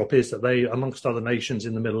backdrop is that they, amongst other nations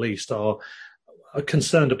in the Middle East, are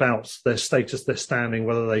concerned about their status, their standing,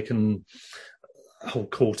 whether they can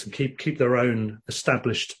hold court and keep their own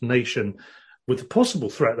established nation, with the possible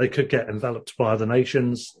threat they could get enveloped by other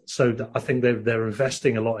nations. So I think they're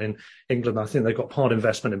investing a lot in England. I think they've got part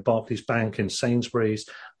investment in Barclays Bank, in Sainsbury's.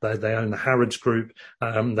 They own the Harrods Group.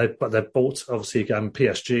 They've bought, obviously,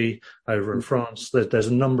 PSG over in France. There's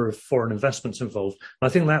a number of foreign investments involved. And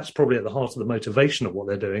I think that's probably at the heart of the motivation of what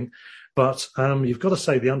they're doing. But you've got to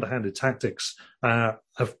say the underhanded tactics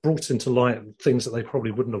have brought into light things that they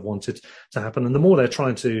probably wouldn't have wanted to happen. And the more they're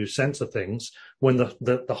trying to censor things, when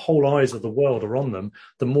the whole eyes of the world are on them,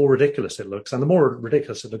 the more ridiculous it looks. And the more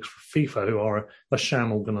ridiculous it looks for FIFA, who are a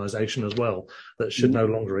sham organisation as well, that should no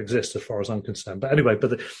longer exist as far as I'm concerned. But anyway,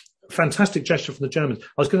 the fantastic gesture from the Germans.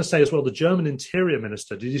 I was going to say as well, the German Interior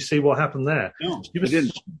Minister, did you see what happened there? No, I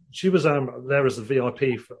didn't. She was there as a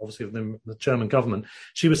VIP, obviously, of the German government.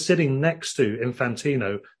 She was sitting next to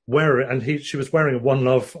Infantino, she was wearing a One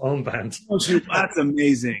Love armband. Oh, that's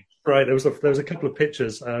amazing. Right, there was a couple of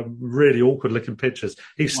pictures, really awkward looking pictures.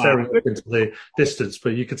 He's staring up into the distance,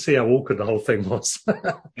 but you could see how awkward the whole thing was.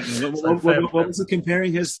 What was it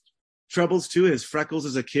comparing his troubles to? His freckles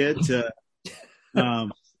as a kid to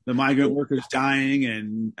the migrant workers dying,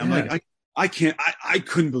 and I'm like, I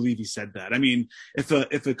couldn't believe he said that. I mean, if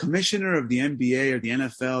a commissioner of the NBA or the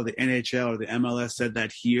NFL, the NHL or the MLS said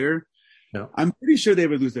that here, I'm pretty sure they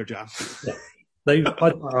would lose their job. Yeah.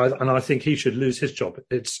 And I think he should lose his job.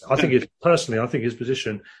 I think his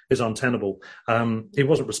position is untenable. He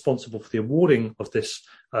wasn't responsible for the awarding of this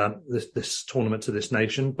tournament to this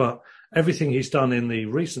nation, but everything he's done in the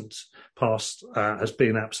recent past has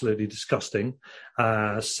been absolutely disgusting.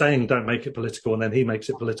 Saying don't make it political, and then he makes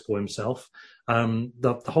it political himself.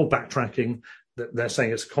 The whole backtracking, they're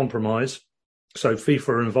saying it's a compromise. So FIFA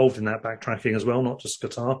are involved in that backtracking as well, not just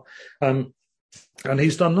Qatar. And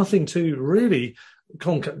he's done nothing to really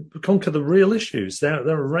conquer the real issues. There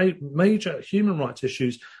are major human rights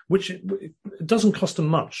issues, which it doesn't cost them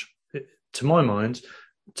much, to my mind,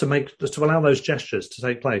 to allow those gestures to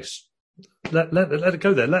take place. Let it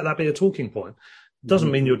go there. Let that be a talking point.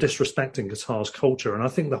 Doesn't mean you're disrespecting Qatar's culture. And I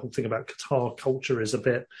think the whole thing about Qatar culture is a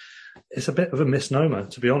bit of a misnomer,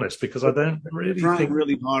 to be honest, because I don't really think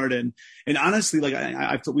really hard. And honestly, like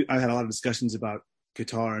I had a lot of discussions about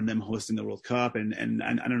Qatar and them hosting the World Cup, and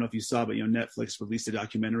I don't know if you saw, but Netflix released a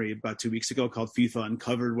documentary about 2 weeks ago called FIFA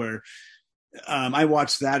Uncovered, where I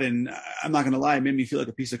watched that, and I'm not going to lie, it made me feel like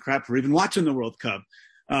a piece of crap for even watching the World Cup.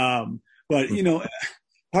 But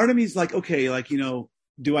part of me is like, okay, like,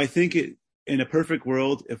 do I think it in a perfect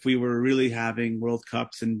world, if we were really having World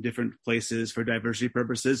Cups in different places for diversity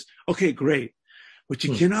purposes, okay, great, but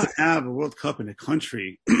you cannot have a World Cup in a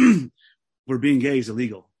country where being gay is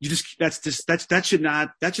illegal. That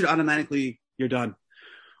should automatically, you're done.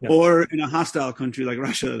 Yeah. Or in a hostile country like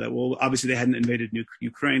Russia, obviously they hadn't invaded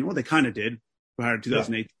Ukraine. Well, they kind of did prior to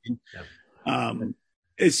 2018. Yeah.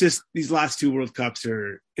 It's just these last 2 World Cups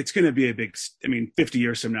it's going to be 50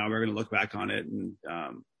 years from now, we're going to look back on it. And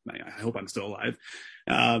I hope I'm still alive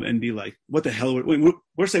and be like, what the hell?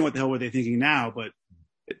 We're saying what the hell were they thinking now? But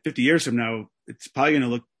 50 years from now, it's probably going to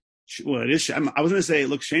look, well, it is. I was going to say it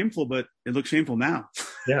looks shameful, but it looks shameful now.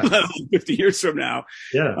 Yeah, 50 years from now.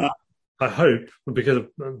 Yeah, I hope because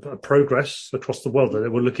of progress across the world that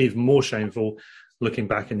it will look even more shameful looking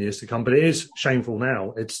back in years to come. But it is shameful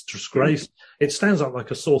now. It's disgrace. It stands out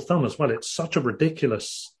like a sore thumb as well. It's such a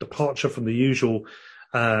ridiculous departure from the usual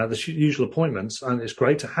the usual appointments, and it's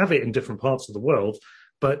great to have it in different parts of the world.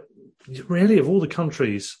 But really, of all the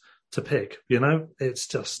countries to pick, it's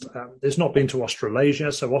just it's not been to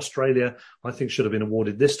Australasia. So Australia, I think, should have been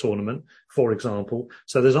awarded this tournament, for example.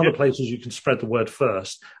 So there's other places you can spread the word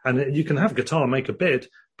first, and you can have Qatar make a bid.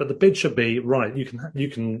 But the bid should be right. You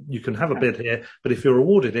can have a bid here, but if you're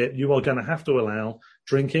awarded it, you are going to have to allow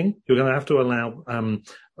drinking. You're going to have to allow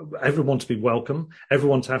everyone to be welcome,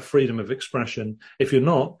 everyone to have freedom of expression. If you're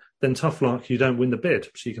not, then tough luck. You don't win the bid.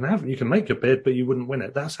 So you can make a bid, but you wouldn't win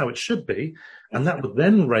it. That's how it should be, and that would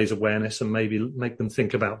then raise awareness and maybe make them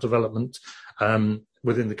think about development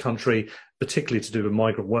within the country, particularly to do with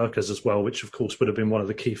migrant workers as well, which of course would have been one of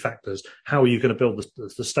the key factors. How are you going to build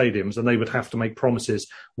the stadiums? And they would have to make promises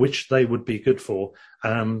which they would be good for.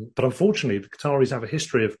 But unfortunately, the Qataris have a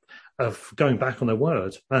history of going back on their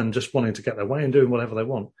word and just wanting to get their way and doing whatever they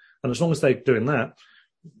want. And as long as they're doing that,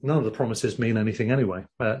 none of the promises mean anything anyway.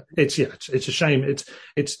 It's a shame. It's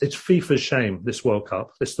FIFA's shame, this World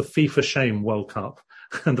Cup. It's the FIFA shame World Cup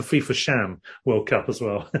and the FIFA sham World Cup as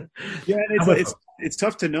well. Yeah, it's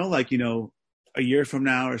tough to know, a year from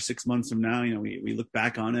now or 6 months from now, we look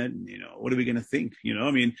back on it and, what are we going to think?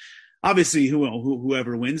 I mean, obviously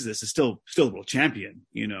whoever wins this is still a world champion,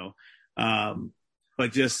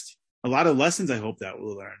 but just a lot of lessons I hope that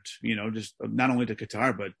we'll learn, just not only to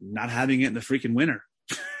Qatar, but not having it in the freaking winter.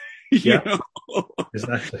 Yeah,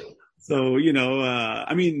 exactly. So,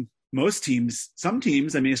 I mean, some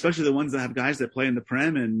teams, I mean, especially the ones that have guys that play in the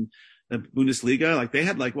Prem and the Bundesliga, they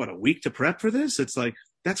had a week to prep for this. It's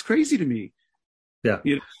that's crazy to me. Yeah.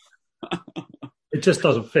 It just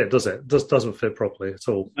doesn't fit, does it? It just doesn't fit properly at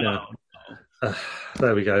all. No. Yeah.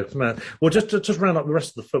 There we go. Well, just round up the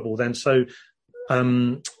rest of the football then. So,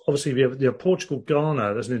 obviously, we have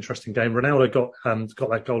Portugal-Ghana. There's an interesting game. Ronaldo got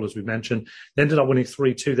that goal, as we mentioned. They ended up winning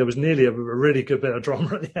 3-2. There was nearly a really good bit of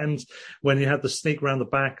drama at the end when you had the sneak around the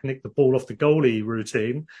back, nick the ball off the goalie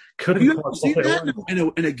routine. Have you ever seen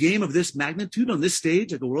that in a game of this magnitude on this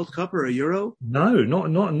stage, like a World Cup or a Euro? No,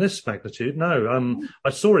 not in this magnitude. No, I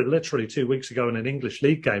saw it literally 2 weeks ago in an English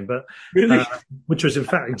league game, but really, which was in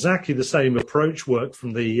fact exactly the same approach work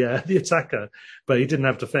from the attacker, but he didn't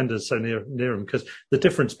have defenders so near him. Because the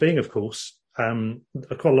difference being, of course, quite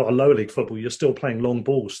a lot of lower league football, you're still playing long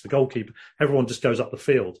balls. The goalkeeper, everyone just goes up the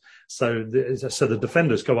field. So the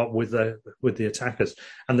defenders go up with the attackers,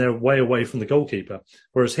 and they're way away from the goalkeeper.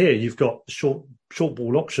 Whereas here, you've got short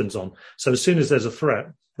ball options on. So as soon as there's a threat,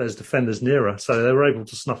 there's defenders nearer. So they were able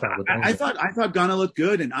to snuff out the danger. I thought Ghana looked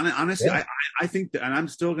good, and honestly, yeah. I think that, and I'm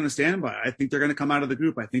still going to stand by it. I think they're going to come out of the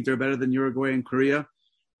group. I think they're better than Uruguay and Korea.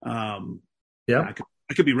 I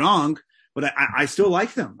could be wrong. But I still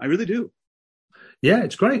like them. I really do. Yeah,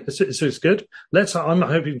 it's great. It's good. I'm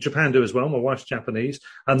hoping Japan do as well. My wife's Japanese.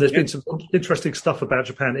 And there's been some interesting stuff about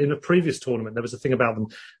Japan. In a previous tournament, there was a thing about them,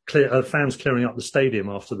 fans clearing up the stadium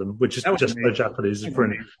after them, which is just the Japanese. Is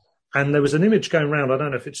brilliant. And there was an image going around, I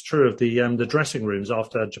don't know if it's true, of the dressing rooms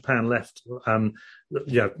after Japan left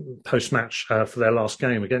post-match for their last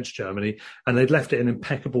game against Germany, and they'd left it in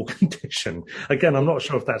impeccable condition. Again, I'm not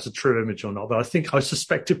sure if that's a true image or not, but I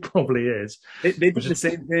suspect it probably is. They did the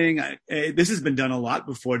same thing. This has been done a lot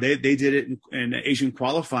before. They did it in Asian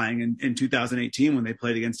qualifying in 2018 when they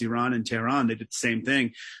played against Iran in Tehran. They did the same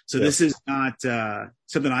thing. So This is not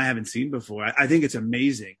something I haven't seen before. I think it's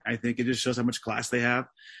amazing. I think it just shows how much class they have.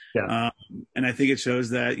 Yeah. And I think it shows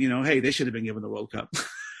that, hey, they should have been given the World Cup.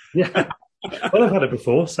 Yeah. Well, I've had it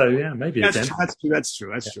before, so yeah, maybe again. That's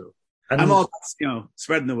true. And I'm all,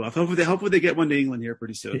 spreading the wealth. Hopefully they get one to England here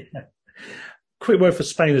pretty soon. Yeah. Quick word for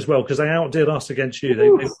Spain as well, because they outdid us against you.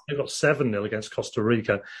 They got 7-0 against Costa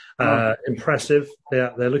Rica. Impressive.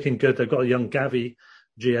 They're looking good. They've got a young Gavi,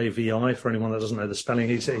 Gavi, for anyone that doesn't know the spelling.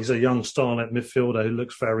 He's a young starlet midfielder who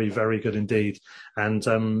looks very, very good indeed. And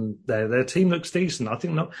their team looks decent. I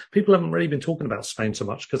think people haven't really been talking about Spain so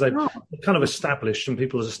much because they're kind of established and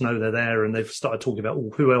people just know they're there, and they've started talking about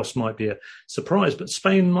who else might be a surprise. But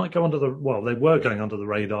Spain might go they were going under the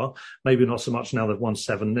radar. Maybe not so much now they've won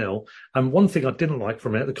 7-0. And one thing I didn't like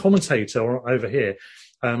from it, the commentator over here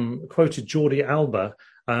quoted Jordi Alba,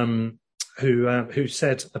 who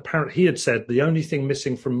said, apparently he had said, the only thing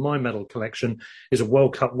missing from my medal collection is a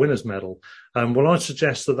World Cup winners medal. Well, I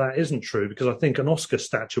suggest that isn't true, because I think an Oscar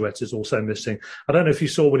statuette is also missing. I don't know if you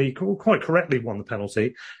saw when he quite correctly won the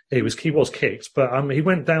penalty. He was kicked, but he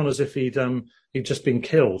went down as if he'd just been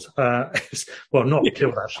killed. Well, not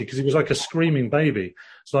killed actually, because he was like a screaming baby.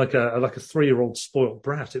 It's like a 3-year-old spoilt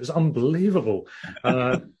brat. It was unbelievable.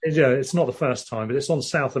 It's not the first time, but it's on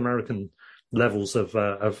South American levels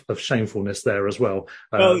of shamefulness there as well.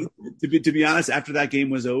 Well, to be honest, after that game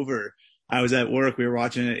was over, I was at work. We were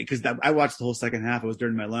watching it because I watched the whole second half. It was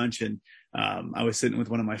during my lunch, and I was sitting with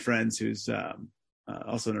one of my friends who's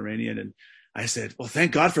also an Iranian, and I said, "Well,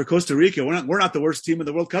 thank God for Costa Rica. We're not the worst team in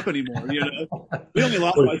the World Cup anymore. You know, we only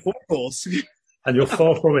lost by 4 goals." And you're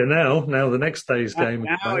far from it now. Now the next day's game.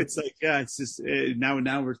 Now it's like, it's just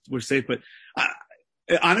now we're safe. But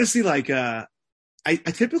honestly, like I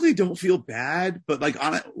typically don't feel bad, but like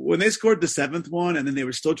when they scored the 7th one and then they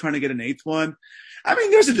were still trying to get an 8th one, I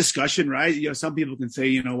mean, there's a discussion, right? You know, some people can say,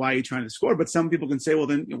 you know, why are you trying to score? But some people can say, well,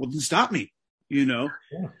 then stop me, you know?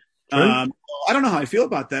 Yeah, I don't know how I feel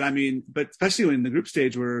about that. I mean, but especially in the group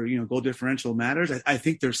stage where, you know, goal differential matters, I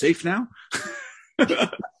think they're safe now.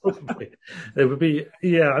 it would be,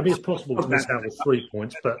 yeah, I mean, it's possible to miss out with 3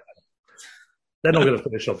 points, but they're not going to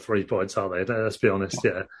finish on 3 points, are they? Let's be honest.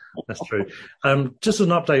 Yeah, that's true. Just as an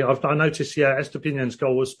update, I noticed, Estepinian's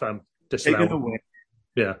goal was disallowed.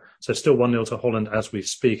 Yeah, so still 1-0 to Holland as we're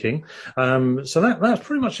speaking. So that's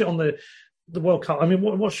pretty much it on the World Cup. I mean,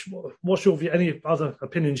 what's your view? Any other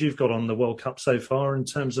opinions you've got on the World Cup so far in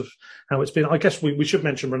terms of how it's been? I guess we should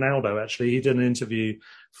mention Ronaldo, actually. He did an interview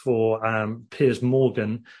for Piers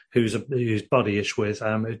Morgan, who's buddy-ish with,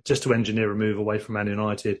 just to engineer a move away from Man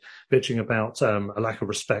United, bitching about a lack of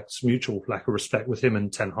respect, mutual lack of respect with him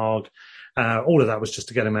and Ten Hag. All of that was just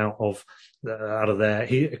to get him out of there.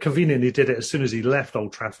 He conveniently did it as soon as he left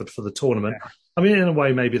Old Trafford for the tournament. Yeah. I mean, in a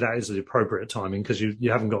way, maybe that is the appropriate timing because you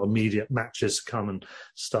haven't got immediate matches to come and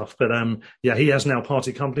stuff. But he has now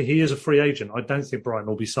parted company. He is a free agent. I don't think Brighton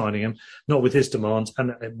will be signing him, not with his demands.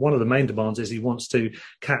 And one of the main demands is he wants to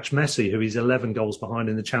catch Messi, who he's 11 goals behind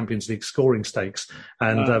in the Champions League scoring stakes.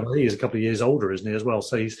 And he's a couple of years older, isn't he, as well?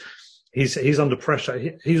 So he's under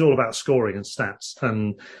pressure. He's all about scoring and stats.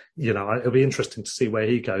 And, you know, it'll be interesting to see where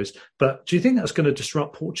he goes. But do you think that's going to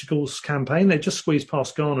disrupt Portugal's campaign? They just squeezed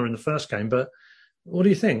past Ghana in the first game. But what do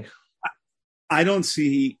you think? I don't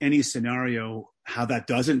see any scenario how that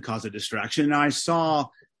doesn't cause a distraction. Now,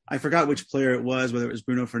 I forgot which player it was, whether it was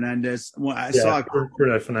Bruno Fernandes. Saw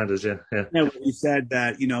Bruno Fernandes, yeah. He said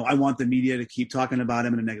that, you know, I want the media to keep talking about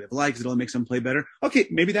him in a negative light because it only makes him play better. Okay,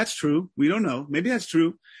 maybe that's true. We don't know. Maybe that's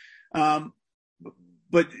true.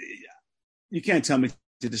 But you can't tell me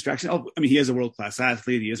it's a distraction. Oh, I mean, he is a world-class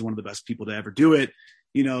athlete. He is one of the best people to ever do it.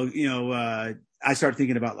 I start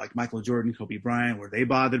thinking about like Michael Jordan, Kobe Bryant. Were they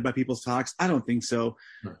bothered by people's talks? I don't think so.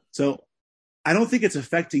 No. So I don't think it's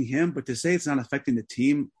affecting him, but to say it's not affecting the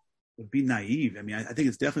team would be naive. I mean, I think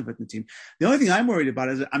it's definitely affecting the team. The only thing I'm worried about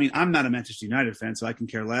is, I mean, I'm not a Manchester United fan, so I can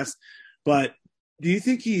care less. But do you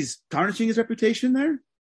think he's tarnishing his reputation there?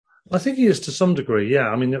 I think he is to some degree, yeah.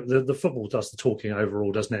 I mean, the football does the talking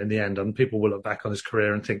overall, doesn't it, in the end? And people will look back on his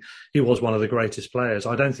career and think he was one of the greatest players.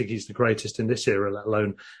 I don't think he's the greatest in this era, let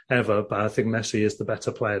alone ever, but I think Messi is the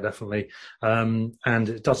better player, definitely. And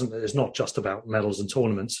it's not just about medals and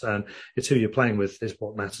tournaments, and it's who you're playing with is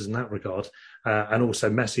what matters in that regard. And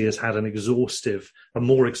also Messi has had a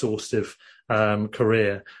more exhaustive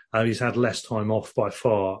career. He's had less time off by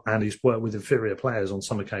far, and he's worked with inferior players on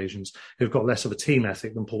some occasions who've got less of a team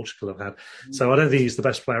ethic than Portugal have had. So I don't think he's the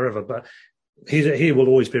best player ever, but he will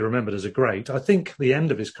always be remembered as a great. I think the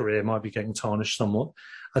end of his career might be getting tarnished somewhat.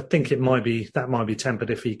 I think that might be tempered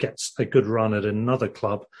if he gets a good run at another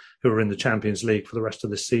club who are in the Champions League for the rest of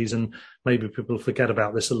this season. Maybe people forget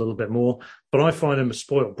about this a little bit more. But I find him a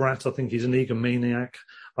spoilt brat. I think he's an egomaniac.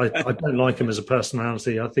 I don't like him as a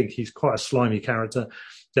personality. I think he's quite a slimy character.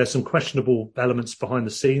 There's some questionable elements behind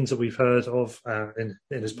the scenes that we've heard of in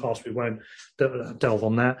his past. We won't delve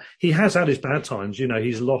on that. He has had his bad times. You know,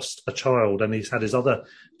 he's lost a child, and he's had his other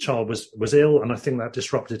child was ill, and I think that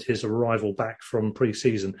disrupted his arrival back from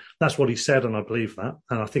pre-season. That's what he said, and I believe that.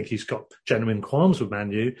 And I think he's got genuine qualms with Man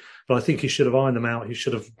U, but I think he should have ironed them out. He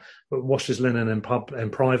should have washed his linen in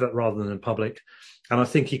private rather than in public. And I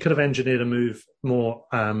think he could have engineered a move more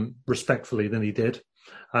respectfully than he did.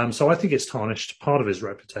 So I think it's tarnished part of his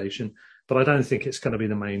reputation, but I don't think it's going to be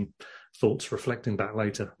the main thoughts reflecting back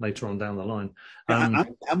later on down the line.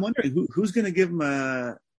 I'm wondering who's going to give him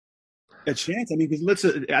a chance. I mean, because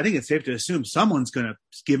I think it's safe to assume someone's going to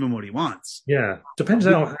give him what he wants. Yeah, depends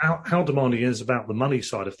how demanding he is about the money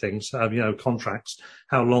side of things. Contracts,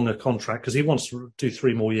 how long a contract, because he wants to do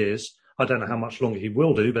 3 more years. I don't know how much longer he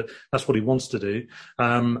will do, but that's what he wants to do.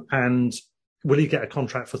 And will he get a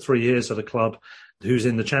contract for 3 years at a club who's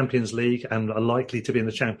in the Champions League and are likely to be in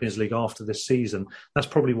the Champions League after this season? That's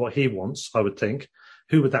probably what he wants, I would think.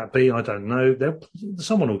 Who would that be? I don't know.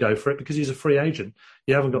 Someone will go for it because he's a free agent.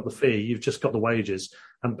 You haven't got the fee, you've just got the wages.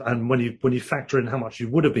 And when you factor in how much you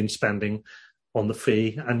would have been spending on the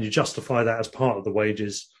fee and you justify that as part of the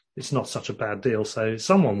wages, it's not such a bad deal. So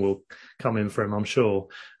someone will come in for him, I'm sure.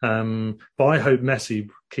 But I hope Messi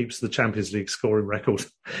keeps the Champions League scoring record.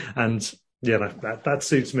 And that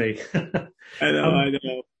suits me. I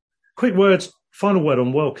know. Quick words, final word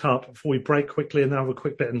on World Cup before we break quickly and then have a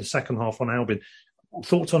quick bit in the second half on Albion.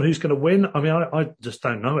 Thoughts on who's going to win? I mean, I just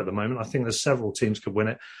don't know at the moment. I think there's several teams could win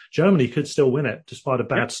it. Germany could still win it despite a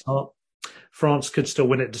bad start. France could still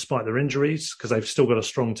win it despite their injuries because they've still got a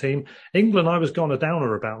strong team. England, I was gone a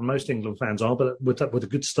downer about, and most England fans are, but with a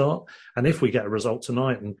good start. And if we get a result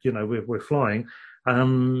tonight and, we're flying,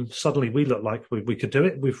 suddenly we look like we could do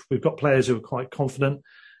it. We've got players who are quite confident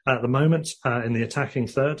at the moment in the attacking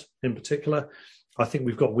third in particular. I think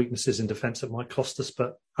we've got weaknesses in defence that might cost us,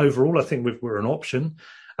 but overall, I think we're an option.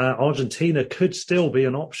 Argentina could still be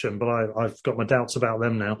an option, but I've got my doubts about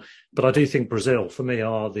them now. But I do think Brazil, for me,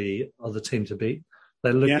 are the team to beat.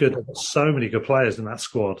 They look good. They've got so many good players in that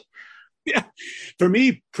squad. Yeah. For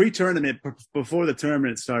me, pre-tournament, before the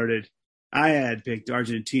tournament started, I had picked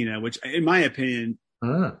Argentina, which, in my opinion,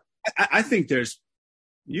 I think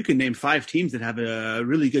you can name 5 teams that have a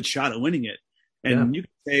really good shot at winning it. And you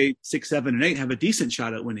can say 6, 7, and 8 have a decent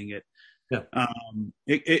shot at winning it. Yeah.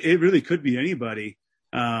 It really could be anybody.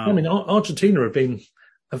 I mean, Argentina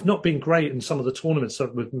have not been great in some of the tournaments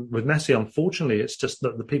with Messi. Unfortunately, it's just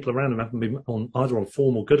that the people around him haven't been either on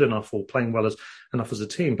form or good enough or playing well enough as a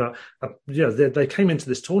team. But they came into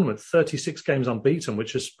this tournament 36 games unbeaten,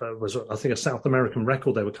 which was I think a South American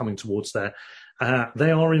record they were coming towards there.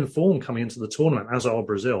 They are in form coming into the tournament, as are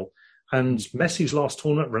Brazil. And Messi's last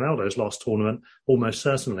tournament, Ronaldo's last tournament, almost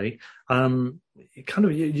certainly,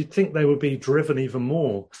 you'd think they would be driven even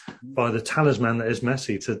more by the talisman that is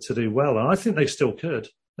Messi to do well. And I think they still could.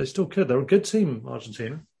 They're a good team,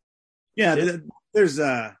 Argentina. Yeah, there's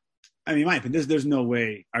in my opinion, there's no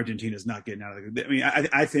way Argentina's not getting out of it. I mean,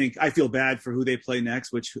 I think I feel bad for who they play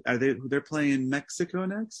next. Which they're playing Mexico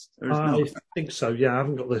next? I think so. Yeah, I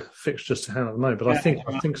haven't got the fixtures to hand at the moment, but I think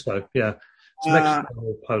so. Yeah. It's Mexico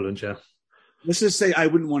or Poland, yeah. Let's just say I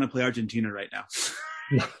wouldn't want to play Argentina right now.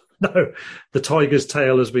 No, the tiger's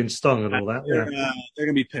tail has been stung and all that. They're going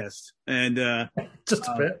to be pissed, and just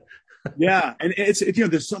a bit. Yeah, and it's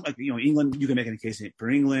there's something like England. You can make any case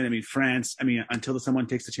for England. I mean, France. I mean, until someone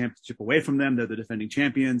takes the championship away from them, they're the defending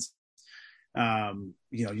champions.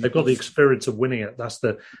 They've got the experience of winning it. That's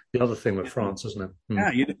the other thing with France, isn't it?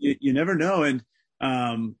 Yeah, you never know, and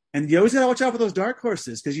you always got to watch out for those dark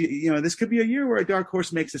horses because this could be a year where a dark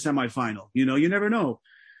horse makes a semifinal. You never know.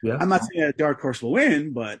 Yeah. I'm not saying a dark horse will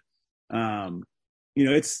win, but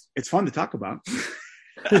it's fun to talk about.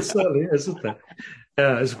 It certainly is, isn't it?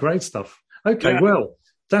 Yeah, it's great stuff. Okay, well,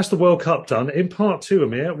 that's the World Cup done. In part 2,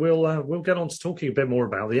 Amir, we'll get on to talking a bit more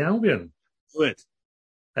about the Albion. Good.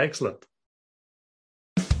 Excellent.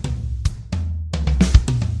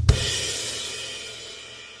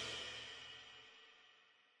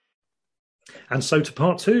 And so to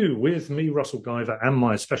part 2 with me, Russell Guyver, and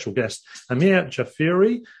my special guest, Amir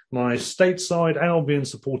Jafiri, my stateside Albion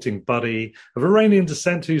supporting buddy of Iranian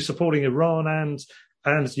descent who's supporting Iran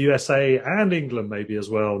and USA and England maybe as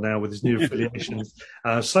well now with his new affiliations.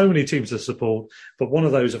 So many teams to support. But one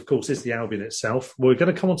of those, of course, is the Albion itself. We're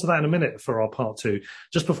going to come on to that in a minute for our part 2.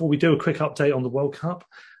 Just before we do a quick update on the World Cup.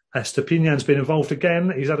 Estepinian's been involved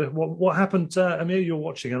again. He's had what happened, Amir? You're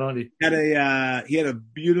watching it, aren't you? He had a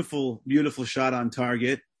beautiful, beautiful shot on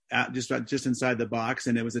target, just inside the box,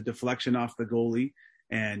 and it was a deflection off the goalie.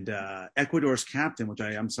 And Ecuador's captain, which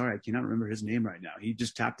I'm sorry, I cannot remember his name right now. He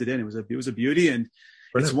just tapped it in. It was a beauty, and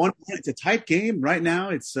brilliant. It's a tight game right now.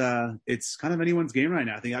 It's kind of anyone's game right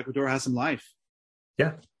now. I think Ecuador has some life.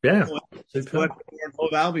 Yeah.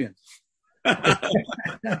 Albion.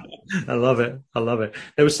 I love it.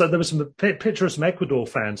 There was some picture of some Ecuador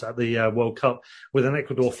fans at the World Cup with an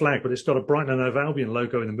Ecuador flag, but it's got a Brighton and Hove Albion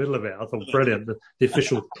logo in the middle of it. I thought brilliant, the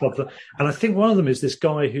official club. And I think one of them is this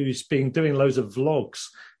guy who's been doing loads of vlogs.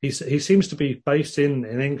 He seems to be based in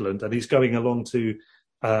England, and he's going along to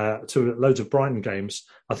loads of Brighton games.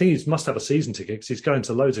 I think he must have a season ticket because he's going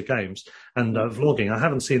to loads of games and vlogging. I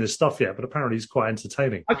haven't seen his stuff yet, but apparently he's quite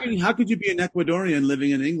entertaining. How could you be an Ecuadorian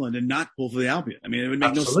living in England and not pull for the Albion? I mean, it would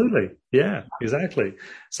make no sense. Absolutely. Yeah, exactly.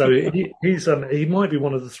 So he might be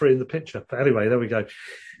one of the 3 in the picture. But anyway, there we go.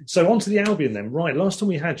 So on to the Albion then. Right, last time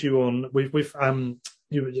we had you on,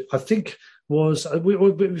 I think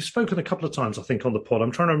we've spoken a couple of times, I think, on the pod.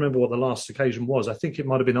 I'm trying to remember what the last occasion was. I think it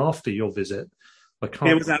might have been after your visit. It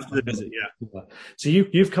was after the visit, yeah. So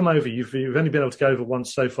you've come over. You've only been able to go over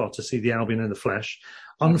once so far to see the Albion in the flesh.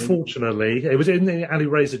 Unfortunately, it was in the Ali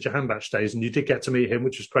Reza Jahanbakhsh days, and you did get to meet him,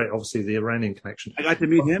 which was great. Obviously, the Iranian connection. I got to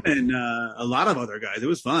meet him and a lot of other guys. It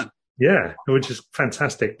was fun. Yeah, which is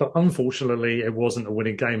fantastic. But unfortunately, it wasn't a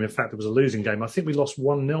winning game. In fact, it was a losing game. I think we lost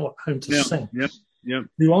 1-0 at home to Saint. Yep.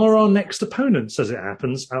 Who are our next opponents, as it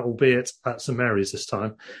happens, albeit at St Mary's this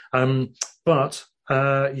time. I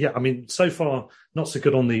mean, so far not so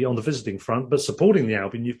good on the visiting front, but supporting the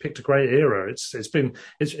Albion, you've picked a great era.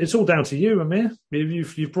 It's all down to you, Amir.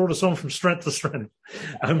 You've brought us on from strength to strength.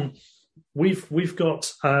 We've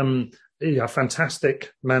got a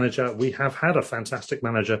fantastic manager. We have had a fantastic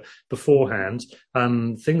manager beforehand.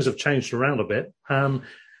 Things have changed around a bit.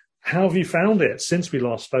 How have you found it since we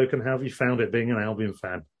last spoke, and how have you found it being an Albion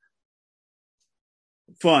fan?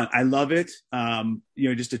 Fun. I love it.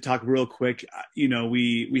 Just to talk real quick,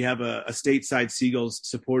 we have a stateside Seagulls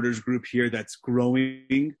supporters group here that's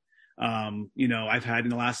growing. I've had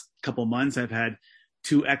in the last couple of months, I've had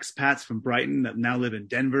 2 expats from Brighton that now live in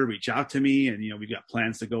Denver reach out to me, and we've got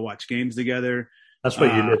plans to go watch games together. That's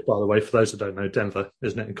where you live, by the way, for those that don't know. Denver,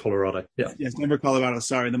 isn't it, in Colorado? Yeah. Yes, Denver, Colorado.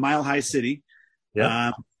 Sorry, the Mile High City.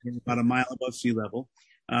 Yeah, about a mile above sea level.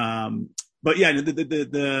 But yeah,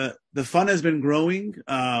 the fun has been growing.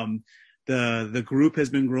 The group has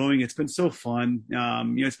been growing. It's been so fun.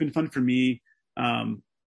 It's been fun for me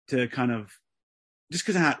to kind of just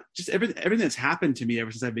because everything that's happened to me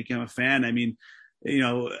ever since I became a fan. I mean,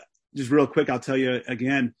 just real quick, I'll tell you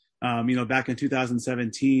again. Back in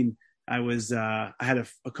 2017. I had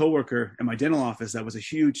a coworker in my dental office that was a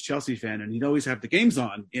huge Chelsea fan, and he'd always have the games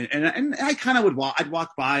on. And I kind of I'd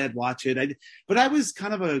walk by, I'd watch it. But I was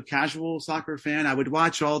kind of a casual soccer fan. I would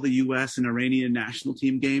watch all the U.S. and Iranian national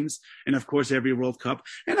team games, and of course every World Cup.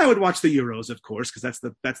 And I would watch the Euros, of course, because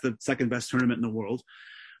that's the second best tournament in the world.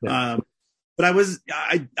 Yeah. But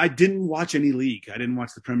I didn't watch any league. I didn't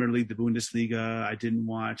watch the Premier League, the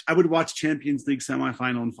Bundesliga. I would watch Champions League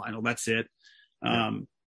semifinal and final. That's it. Yeah.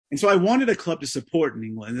 And so I wanted a club to support in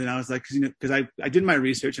England. And I was like, because I did my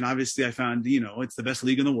research, and obviously I found, it's the best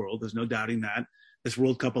league in the world. There's no doubting that. This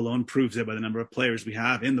World Cup alone proves it by the number of players we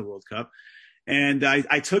have in the World Cup. And I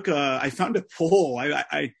found a poll.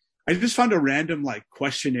 I just found a random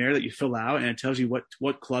questionnaire that you fill out, and it tells you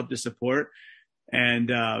what club to support.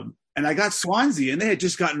 And I got Swansea, and they had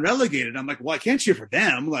just gotten relegated. I'm like, well, I can't cheer for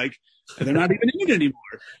them. They're not even in it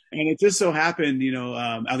anymore. And it just so happened,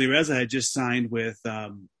 Ali Reza had just signed with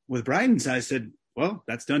Brighton. So I said, well,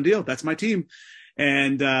 that's done deal. That's my team.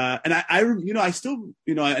 And I still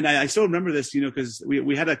remember this, because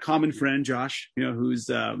we had a common friend, Josh,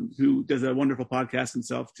 who does a wonderful podcast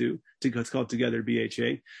himself too. It's called Together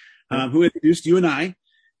BHA, who introduced you and I.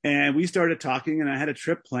 And we started talking, and I had a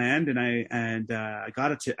trip planned, and I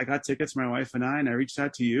got tickets for my wife and I reached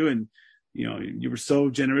out to you, and you were so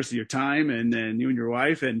generous of your time, and then you and your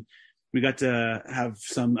wife, and we got to have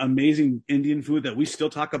some amazing Indian food that we still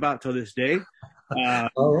talk about till this day.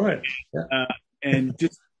 All right. Yeah. And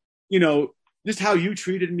just how you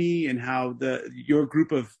treated me, and how your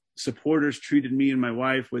group of supporters treated me and my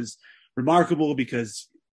wife was remarkable, because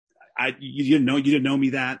you didn't know me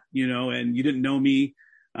that, and you didn't know me.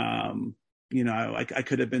 I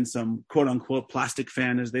could have been some quote unquote plastic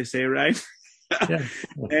fan, as they say, right? Yeah.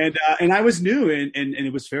 And I was new, and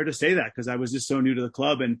it was fair to say that, because I was just so new to the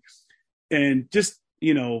club, and just,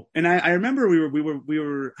 and I remember we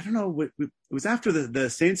were, I don't know, it was after the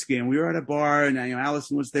Saints game. We were at a bar, and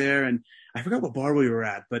Allison was there, and I forgot what bar we were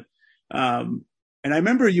at, but, and I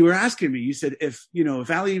remember you were asking me, you said, if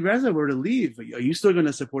Ali Reza were to leave, are you still going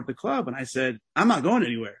to support the club? And I said, I'm not going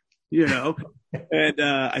anywhere. And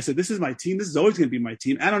I said, this is my team. This is always going to be my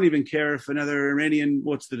team. I don't even care if another Iranian,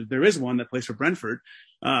 there is one that plays for Brentford,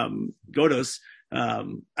 Godos.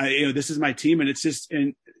 This is my team. And it's just,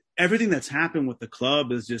 and everything that's happened with the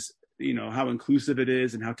club is just, how inclusive it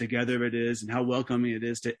is, and how together it is, and how welcoming it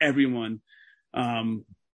is to everyone,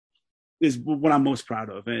 is what I'm most proud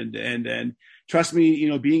of. And trust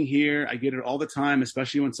me, being here, I get it all the time,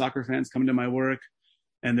 especially when soccer fans come to my work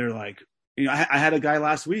and they're like, I had a guy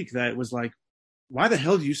last week that was like, why the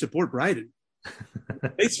hell do you support Brighton?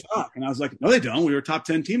 They suck. And I was like, no, they don't. We were a top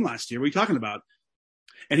 10 team last year. What are you talking about?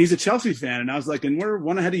 And he's a Chelsea fan. And I was like, and we're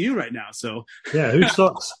one ahead of you right now. So yeah, who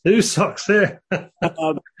sucks? Who sucks here?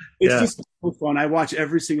 It's just so fun. I watch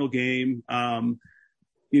every single game.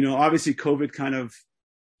 Obviously COVID kind of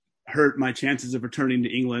hurt my chances of returning to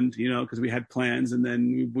England, because we had plans, and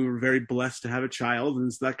then we were very blessed to have a child.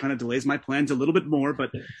 And so that kind of delays my plans a little bit more,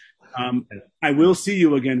 but I will see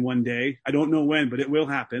you again one day. I don't know when, but it will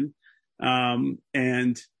happen. And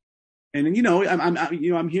then,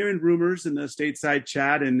 I'm hearing rumors in the stateside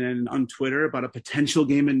chat and then on Twitter about a potential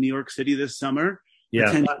game in New York City this summer.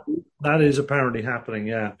 Yeah, that is apparently happening.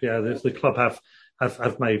 Yeah. The club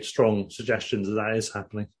have made strong suggestions that is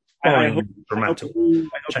happening. barring hope dramatic you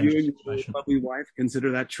change and of your situation. lovely wife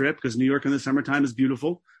consider that trip, because New York in the summertime is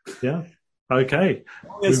beautiful. Yeah. Okay.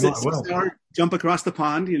 We It's might 6 hour jump across the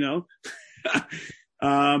pond,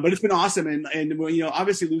 But it's been awesome, and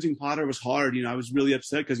obviously losing Potter was hard. I was really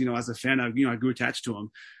upset because as a fan, I grew attached to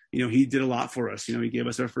him. He did a lot for us. He gave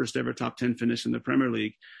us our first ever top 10 finish in the Premier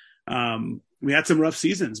League. We had some rough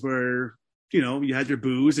seasons where you had your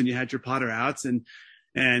boos and you had your Potter outs,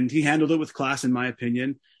 and he handled it with class, in my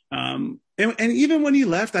opinion. And even when he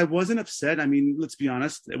left, I wasn't upset. I mean, let's be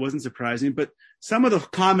honest, it wasn't surprising, but some of the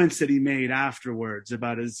comments that he made afterwards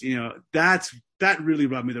about his, that really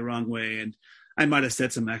rubbed me the wrong way. And I might have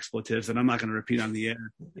said some expletives that I'm not going to repeat on the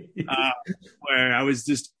air, where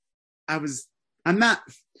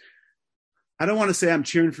I don't want to say I'm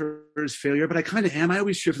cheering for his failure, but I kind of am. I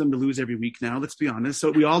always cheer for them to lose every week now. Let's be honest.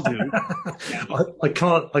 So we all do. I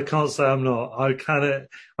can't say I'm not. I'm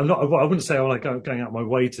not. I wouldn't say I'm like going out my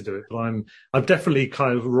way to do it, but I'm definitely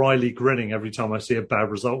kind of wryly grinning every time I see a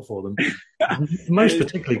bad result for them. Most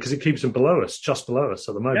particularly because it keeps them just below us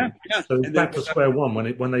at the moment. Yeah. So back to square one when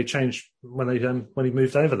he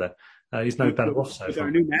moved over there. He's no better off so with far.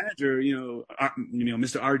 Our new manager,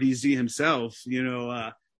 Mr. RDZ himself,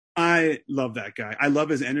 I love that guy. I love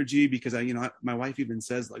his energy because my wife even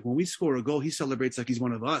says, like, when we score a goal, he celebrates like he's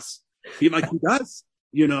one of us. He does,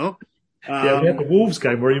 we had the Wolves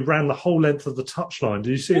game where he ran the whole length of the touchline.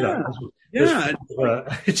 Did you see that? Yeah.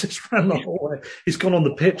 He just ran the whole way. He's gone on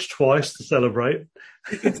the pitch twice to celebrate.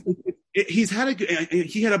 He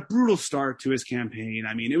had a brutal start to his campaign.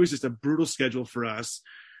 I mean, it was just a brutal schedule for us.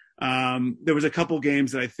 There was a couple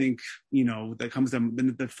games that I think, that comes to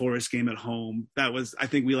the Forest game at home. I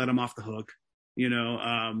think we let them off the hook.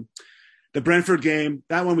 The Brentford game,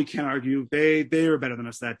 that one we can't argue. They were better than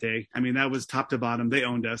us that day. I mean, that was top to bottom. They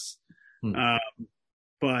owned us.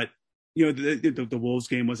 But the Wolves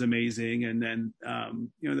game was amazing. And then,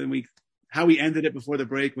 how we ended it before the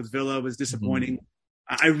break with Villa was disappointing.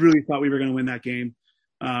 I really thought we were going to win that game.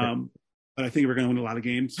 But I think we're going to win a lot of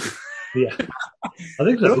games. Yeah, I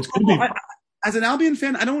think so. As an Albion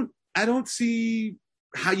fan, I don't see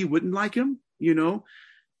how you wouldn't like him.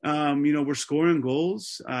 We're scoring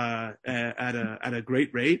goals at a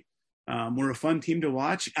great rate. We're a fun team to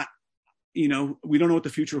watch. We don't know what the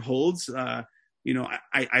future holds. I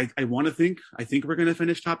want to think. I think we're going to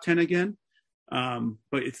finish top 10 again.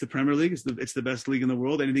 But it's the Premier League. It's the best league in the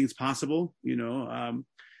world. Anything's possible.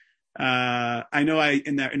 I know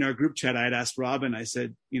in our group chat, I had asked Robin, I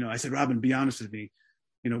said, Robin, be honest with me.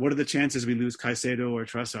 What are the chances we lose Caicedo or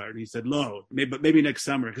Trossard? And he said, low, maybe next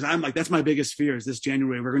summer. Cause I'm like, that's my biggest fear is this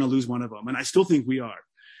January, we're going to lose one of them. And I still think we are.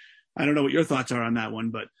 I don't know what your thoughts are on that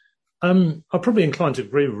one, but. I'm probably inclined to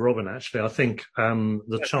agree with Robin, actually. I think,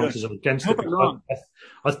 the chances are against it.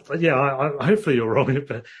 Hopefully you're wrong.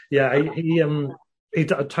 But yeah,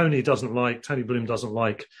 Tony Bloom doesn't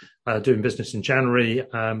like doing business in January,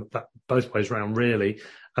 that both ways around really.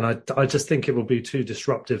 And I just think it will be too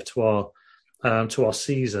disruptive to our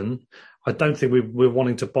season. I don't think we're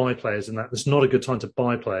wanting to buy players in that. It's not a good time to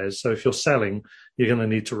buy players. So if you're selling, you're going to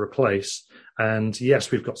need to replace. And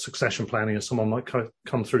yes, we've got succession planning and someone might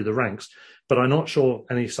come through the ranks, but I'm not sure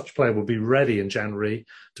any such player will be ready in January.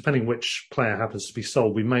 Depending which player happens to be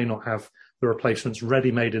sold, we may not have the replacements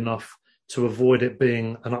ready-made enough to avoid it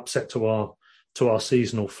being an upset to our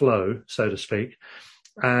seasonal flow, so to speak.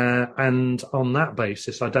 And on that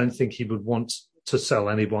basis, I don't think he would want to sell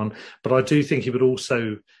anyone, but I do think he would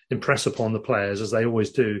also impress upon the players, as they always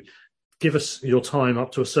do, give us your time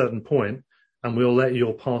up to a certain point and we'll let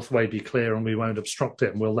your pathway be clear and we won't obstruct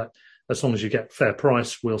it, and we'll let, as long as you get fair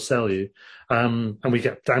price, we'll sell you. And we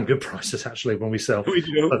get damn good prices, actually, when we sell. We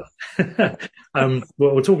do.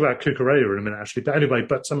 We'll talk about Cucurella in a minute, actually. But anyway,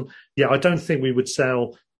 I don't think we would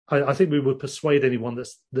sell. I think we would persuade anyone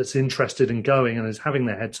that's interested in going and is having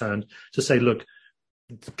their head turned to say, look,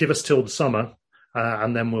 give us till the summer,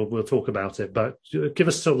 and then we'll talk about it. But give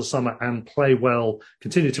us till the summer and play well,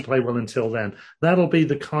 continue to play well until then. That'll be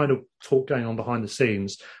the kind of talk going on behind the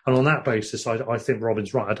scenes. And on that basis, I think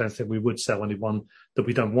Robin's right. I don't think we would sell anyone that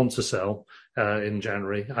we don't want to sell in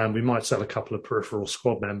January. And we might sell a couple of peripheral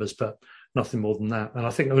squad members, but nothing more than that. And I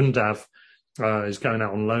think Undav is going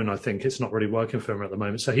out on loan. I think it's not really working for him at the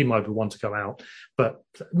moment, so he might be one to go out. But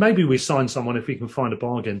maybe we sign someone if we can find a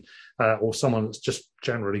bargain, or someone that's just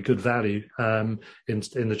generally good value in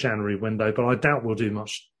the January window. But I doubt we'll do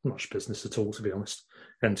much business at all, to be honest,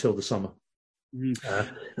 until the summer.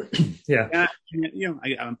 Yeah.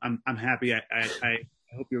 I'm happy. I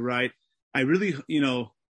hope you're right. I really,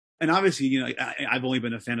 and obviously, you know, I've only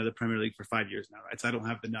been a fan of the Premier League for 5 years now, right? So I don't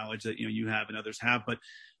have the knowledge that, you know, you have and others have. But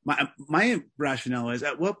my rationale is,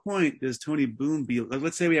 at what point does Tony Bloom be, like,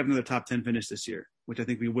 let's say we have another top 10 finish this year, which I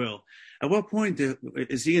think we will. At what point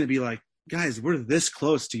is he going to be like, guys, we're this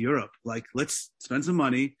close to Europe. Like, let's spend some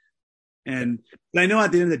money. But I know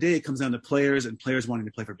at the end of the day, it comes down to players and players wanting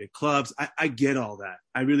to play for big clubs. I get all that.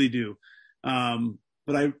 I really do.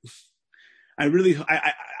 But I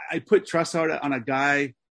put Trossard on a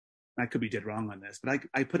guy. I could be dead wrong on this, but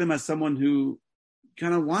I put him as someone who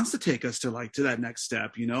kind of wants to take us to that next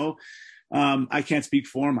step. You know, I can't speak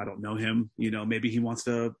for him. I don't know him. You know, maybe he wants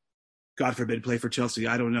to, God forbid, play for Chelsea.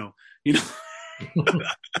 I don't know. You know,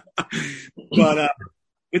 but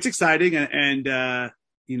it's exciting, and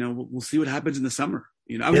you know, we'll see what happens in the summer.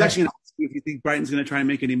 You know, I was actually going to ask you if you think Brighton's going to try and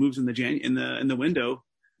make any moves in the window.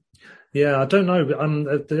 Yeah, I don't know.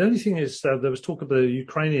 But the only thing is, there was talk of the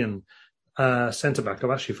Ukrainian centre back. I've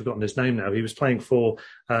actually forgotten his name now. He was playing for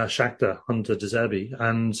Shakhtar under De Zerbi,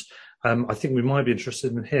 and I think we might be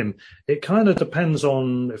interested in him. It kind of depends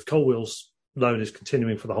on if Colwell's loan is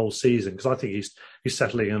continuing for the whole season, because I think he's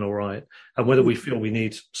settling in all right, and whether we feel we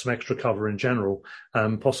need some extra cover in general.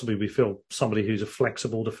 Possibly we feel somebody who's a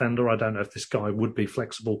flexible defender. I don't know if this guy would be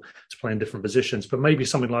flexible to play in different positions, but maybe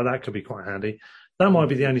something like that could be quite handy. That might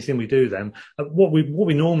be the only thing we do then. What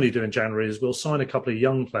we normally do in January is we'll sign a couple of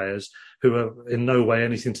young players who are in no way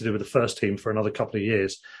anything to do with the first team for another couple of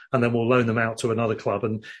years, and then we'll loan them out to another club,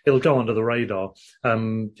 and it'll go under the radar.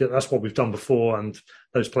 That's what we've done before, and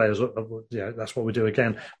those players, that's what we do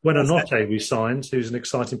again. When Anote we signed, who's an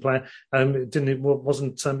exciting player,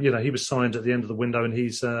 he was signed at the end of the window, and he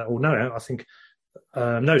was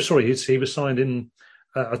signed in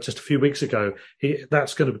just a few weeks ago.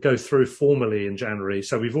 That's going to go through formally in January,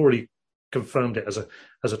 so we've already confirmed it as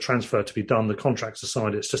a transfer to be done. The contracts are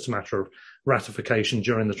signed. It's just a matter of ratification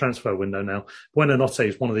during the transfer window now. Buonanotte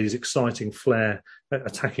is one of these exciting flair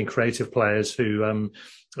attacking creative players who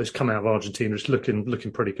has come out of Argentina. It's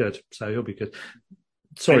looking pretty good, so he'll be good.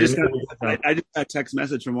 Sorry, I just got a text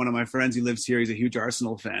message from one of my friends. He lives here. He's a huge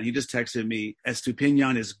Arsenal fan. He just texted me,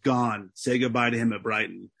 Estupiñán is gone. Say goodbye to him at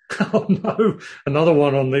Brighton. Oh no, another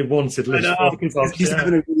one on the wanted list. He's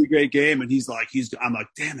having a really great game, and I'm like,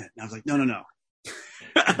 damn it. And I was like, no.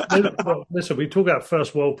 Listen, we talk about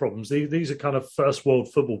first world problems. These are kind of first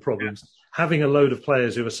world football problems. Yeah. Having a load of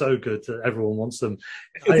players who are so good that everyone wants them.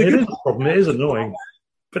 It is a problem. It is annoying.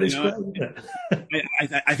 But it's great, isn't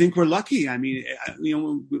it? I think we're lucky. I mean, you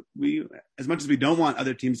know, we as much as we don't want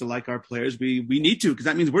other teams to like our players, we need to, because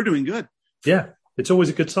that means we're doing good. Yeah, it's always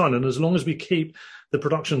a good sign. And as long as we keep the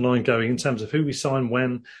production line going in terms of who we sign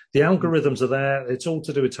when, the algorithms are there. It's all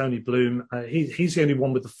to do with Tony Bloom. He's the only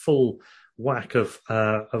one with the full whack of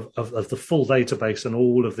the full database and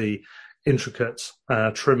all of the intricate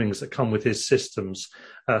trimmings that come with his systems,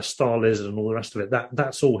 Star Lizard and all the rest of it.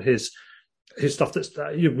 That's all his stuff.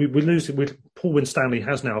 Paul Winstanley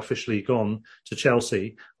has now officially gone to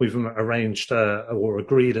Chelsea. We've arranged or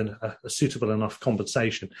agreed a suitable enough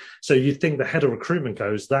compensation. So you'd think the head of recruitment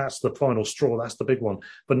goes, that's the final straw, that's the big one,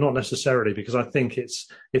 but not necessarily, because I think it's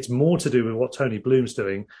more to do with what Tony Bloom's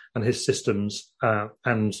doing and his systems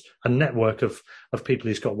and a network of people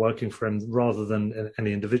he's got working for him rather than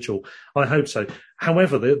any individual. I hope so.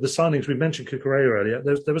 However, the signings, we mentioned Cucurella earlier.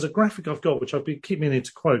 There was a graphic I've got which keep meaning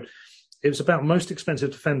to quote. It was about most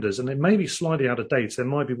expensive defenders, and it may be slightly out of date. There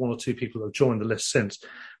might be one or two people that have joined the list since.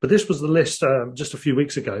 But this was the list just a few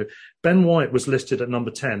weeks ago. Ben White was listed at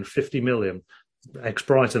number 10, 50 million.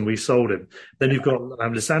 Ex-Brighton, we sold him. Then you've got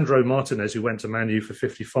Lisandro Martinez, who went to Man U for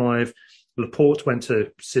 55. Laporte went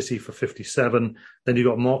to City for 57. Then you've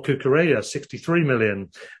got Marc Cucurella, 63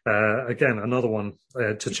 million. Again, another one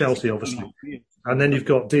to Chelsea, obviously. And then you've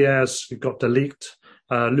got Diaz, you've got De Ligt.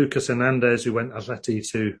 Lucas Hernandez, who went Atleti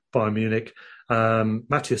to Bayern Munich.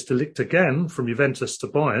 Matthias De Ligt again from Juventus to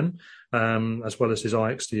Bayern, as well as his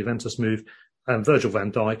Ajax to Juventus move. Virgil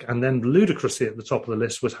van Dijk. And then ludicrously at the top of the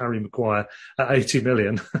list was Harry Maguire at 80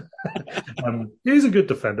 million. He's a good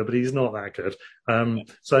defender, but he's not that good.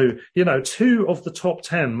 So, you know, 2 of the top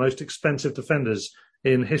 10 most expensive defenders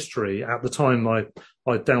in history at the time I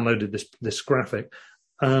downloaded this graphic.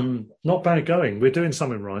 Not bad going. We're doing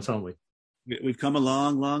something right, aren't we? We've come a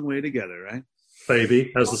long, long way together, right?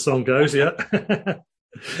 Baby, as the song goes, yeah.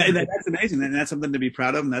 And that's amazing. And that's something to be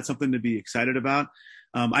proud of, and that's something to be excited about.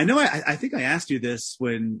 I think I asked you this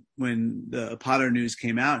when the Potter news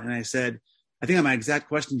came out, and I said, I think my exact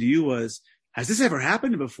question to you was, has this ever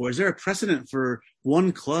happened before? Is there a precedent for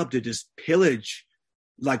one club to just pillage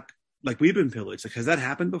like we've been pillaged? Like, has that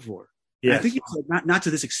happened before? Yes. I think you said not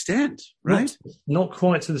to this extent, right? Not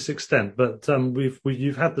quite to this extent, but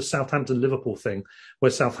you've had the Southampton-Liverpool thing,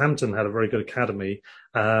 where Southampton had a very good academy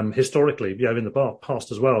historically. In the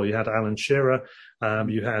past as well. You had Alan Shearer,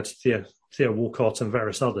 you had Theo Walcott, and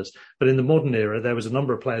various others. But in the modern era, there was a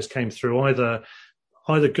number of players came through either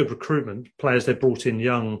good recruitment, players they brought in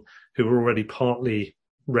young who were already partly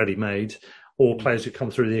ready-made, or players who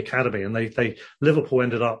come through the academy, and Liverpool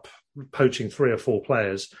ended up poaching 3 or 4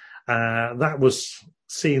 players. That was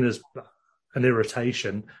seen as an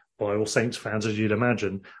irritation by all Saints fans, as you'd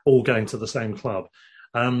imagine, all going to the same club.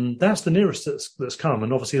 That's the nearest that's come,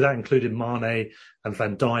 and obviously that included Mane and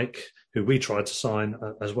Van Dijk, who we tried to sign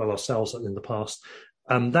as well ourselves in the past.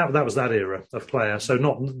 That was that era of player, so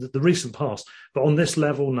not the recent past. But on this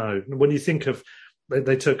level, no. When you think of,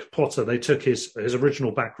 they took Potter, they took his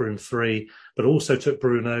original backroom 3, but also took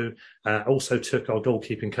Bruno, also took our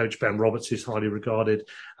goalkeeping coach, Ben Roberts, who's highly regarded.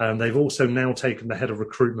 They've also now taken the head of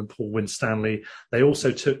recruitment, Paul Winstanley. They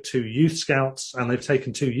also took 2 youth scouts, and they've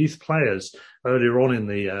taken 2 youth players earlier on in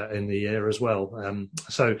the year as well.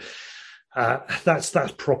 So that's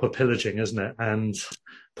proper pillaging, isn't it? And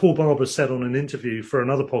Paul Barber said on an interview for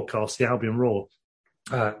another podcast, the Albion Raw,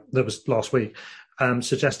 that was last week,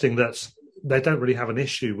 suggesting that they don't really have an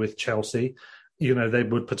issue with Chelsea. They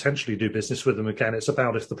would potentially do business with them again. It's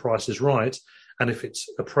about if the price is right and if it's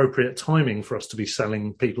appropriate timing for us to be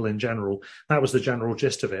selling people in general. That was the general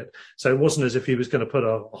gist of it. So it wasn't as if he was going to put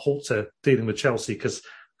a halt to dealing with Chelsea because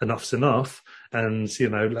enough's enough, and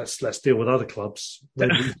let's deal with other clubs. They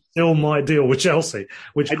still might deal with Chelsea,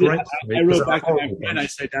 which great. I wrote back to my friend. I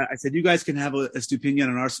said, you guys can have a Stupinian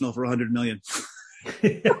on Arsenal for 100 million.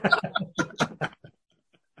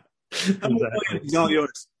 Exactly. It's all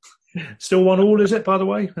yours. Still 1-1, is it, by the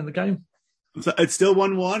way, in the game? So it's still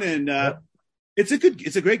 1-1, and it's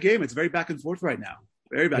a great game. It's very back and forth right now.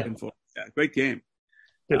 Very back and forth. Yeah, great game.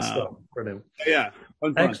 Good stuff. Brilliant. Yeah.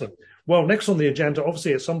 Fun. Excellent. Well, next on the agenda,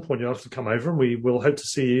 obviously at some point you'll have to come over, and we will hope to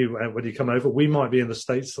see you when you come over. We might be in the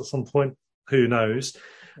States at some point. Who knows?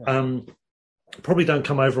 Probably don't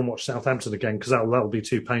come over and watch Southampton again, because that'll be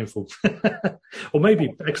too painful. Or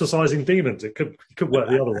maybe exercising demons. It could work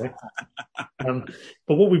the other way.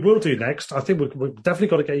 But what we will do next, I think we've definitely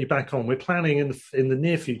got to get you back on. We're planning in the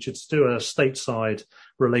near future to do a stateside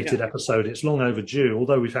related episode. It's long overdue.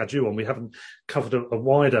 Although we've had you on, we haven't covered a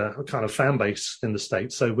wider kind of fan base in the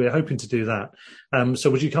States. So we're hoping to do that. So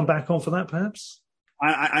would you come back on for that, perhaps?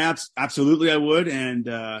 I absolutely I would, and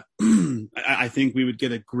I think we would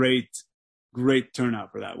get a great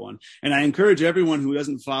turnout for that one. And I encourage everyone who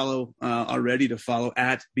doesn't follow already to follow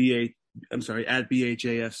at BHAFC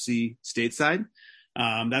Stateside.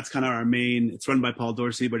 That's kind of our main. It's run by Paul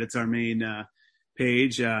Dorsey, but it's our main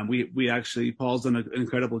page. We actually, Paul's done an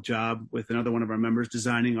incredible job with another one of our members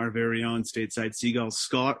designing our very own Stateside Seagull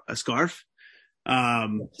scarf. So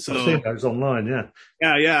I've seen those online, yeah.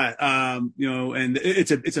 And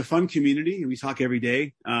it's a fun community. We talk every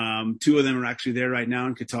day. 2 of them are actually there right now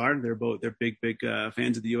in Qatar. They're big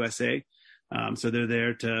fans of the USA. So they're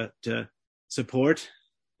there to support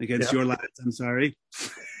against your lads. I'm sorry.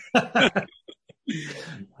 That's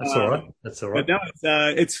all right. That's all right. But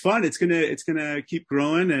no, it's fun. It's gonna keep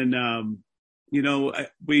growing, and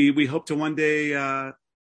we hope to one day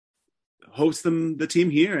host the team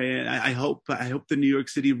here. And I hope the New York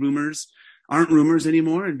City rumors aren't rumors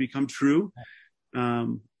anymore and become true.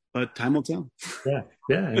 But time will tell.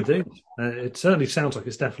 Yeah, indeed. It certainly sounds like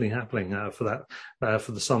it's definitely happening for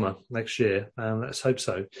the summer next year. Let's hope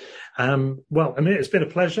so. Well, Amir, it's been a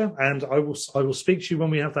pleasure, and I will speak to you when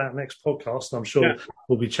we have that next podcast. I'm sure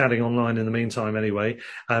we'll be chatting online in the meantime anyway.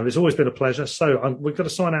 It's always been a pleasure. So we've got to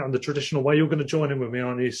sign out in the traditional way. You're going to join in with me,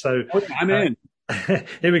 aren't you? So I'm in.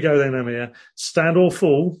 Here we go then, Amir. Stand or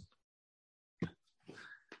fall.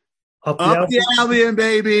 Up the Albion,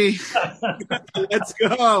 baby. Let's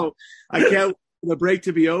go. I can't wait for the break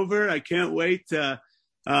to be over. I can't wait to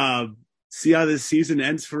see how this season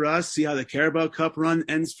ends for us, see how the Carabao Cup run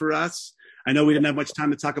ends for us. I know we didn't have much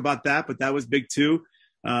time to talk about that, but that was big too.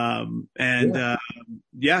 Thank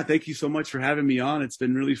you so much for having me on. It's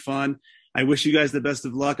been really fun. I wish you guys the best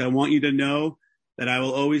of luck. I want you to know that I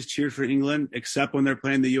will always cheer for England, except when they're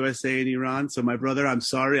playing the USA and Iran. So my brother, I'm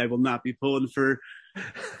sorry. I will not be pulling for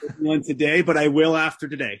England today, but I will after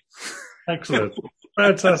today. Excellent.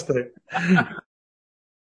 Fantastic.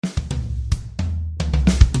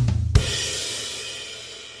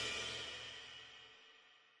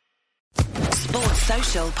 Sports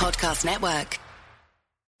Social Podcast Network.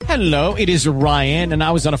 Hello, it is Ryan, and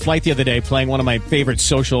I was on a flight the other day playing one of my favorite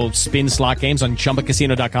social spin slot games on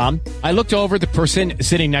ChumbaCasino.com. I looked over at the person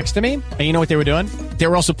sitting next to me, and you know what they were doing? They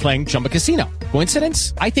were also playing Chumba Casino.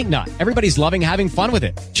 Coincidence? I think not. Everybody's loving having fun with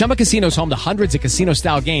it. Chumba Casino is home to hundreds of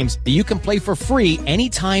casino-style games that you can play for free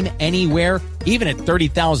anytime, anywhere, even at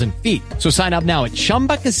 30,000 feet. So sign up now at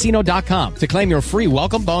ChumbaCasino.com to claim your free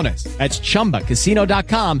welcome bonus. That's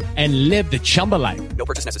ChumbaCasino.com and live the Chumba life. No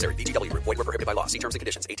purchase necessary. VGW Group. Void where prohibited by law. See terms and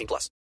conditions. 18+.